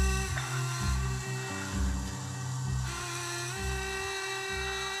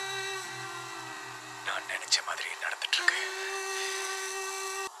 நான் நினைச்ச மாதிரி நடந்துட்டு இருக்கு.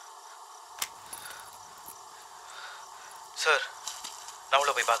 சார், நான்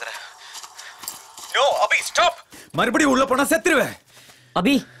உள்ள போய் பார்க்கறேன். நோ அபி, ஸ்டாப். மறுபடியும் உள்ள போனா செத்துருவேன்.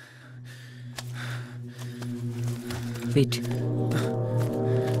 அபி, வெயிட்,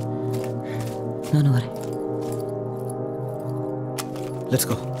 நானும் வரேன். Let's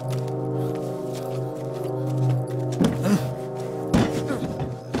go.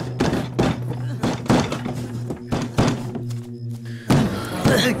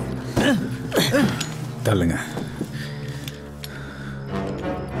 தள்ளுங்க.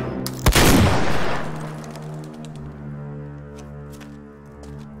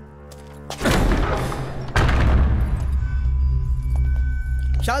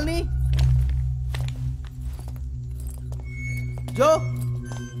 ஷாலினி, ஜோ,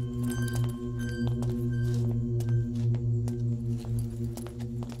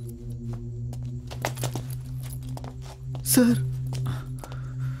 சார்,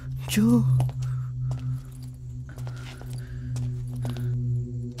 ஜோ,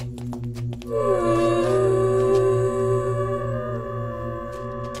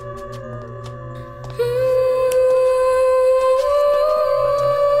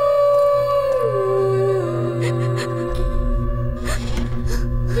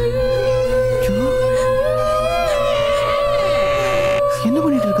 என்ன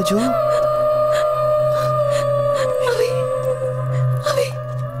பண்ணிட்டு இருக்க Joe?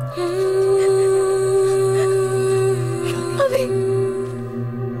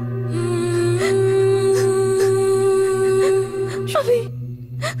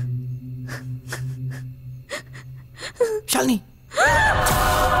 Shalini,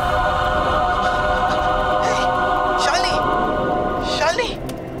 Shalini, Shalini,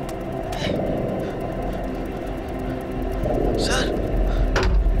 sir.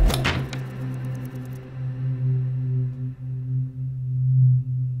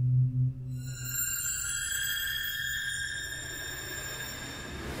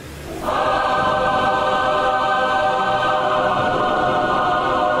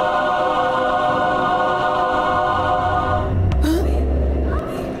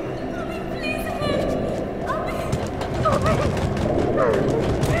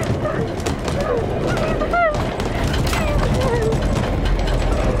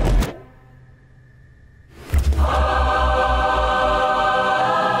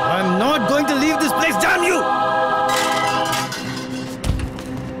 I'm not going to leave this place, damn you!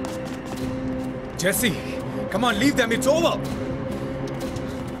 Jesse, come on, leave them. It's over.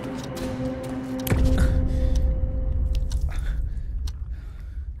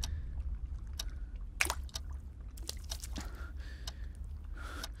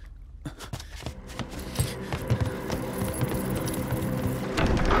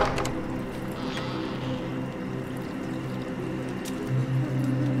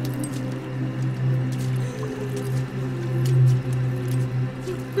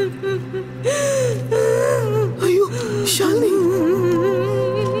 ஐயோ, ஷாலினி.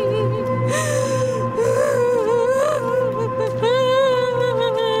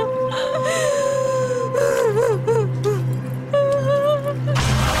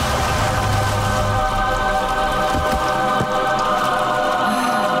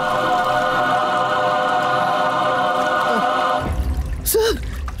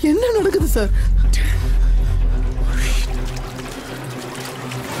 என்ன நடக்குது sir?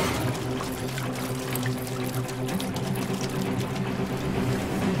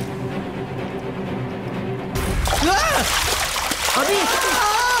 Abhi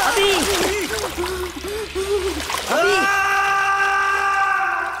Abhi Abhi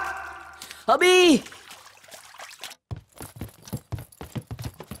Abhi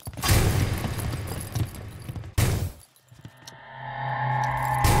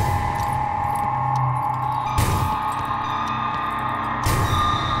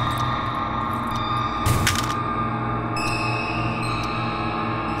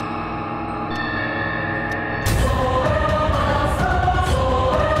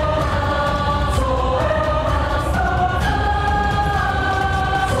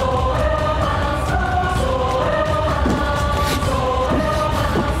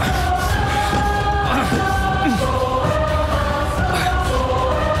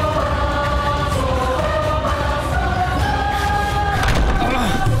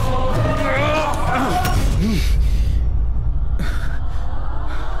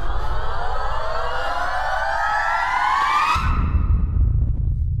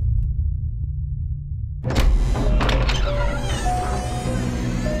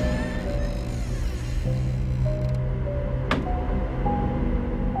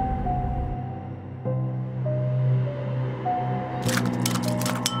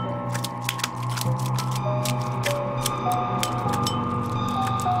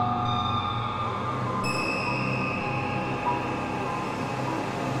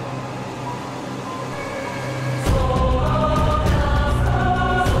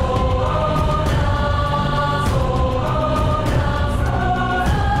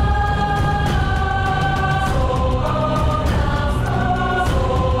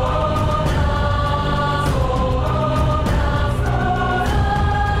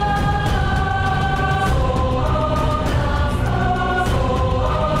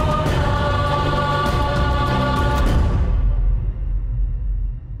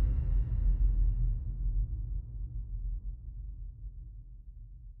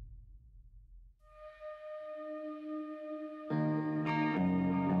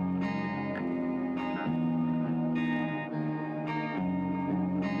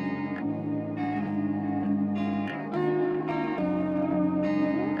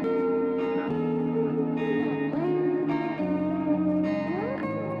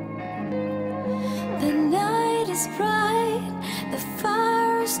is bright, the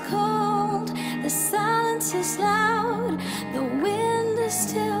fire is cold, the silence is loud, the wind is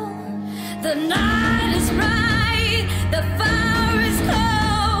still. The night is bright, the fire is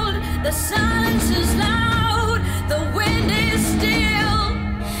cold, the silence is loud, the wind is still.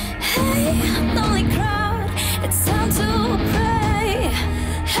 Hey, lonely crowd, it's time to pray.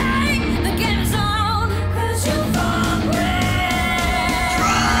 Hey, the game is on, 'cause you fought me.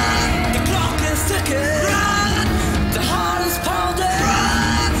 Run, the clock is ticking. Run, the heart is pounding.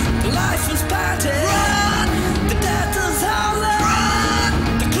 Run, the life is panting. Run, the death is howling. Run,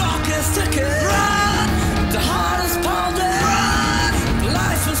 the clock is ticking. Run, the heart is pounding. Run, the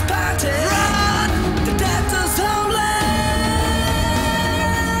life is panting. Run, the death is howling.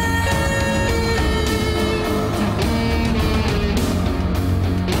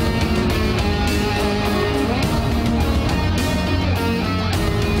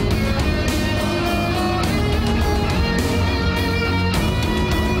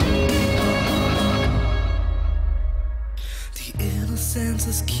 The innocence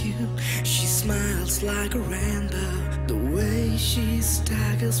is cute. She smiles like a rainbow. The way she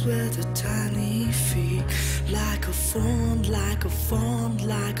staggers with her tiny feet, like a fawn, like a fawn,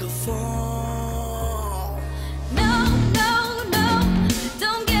 like a fawn.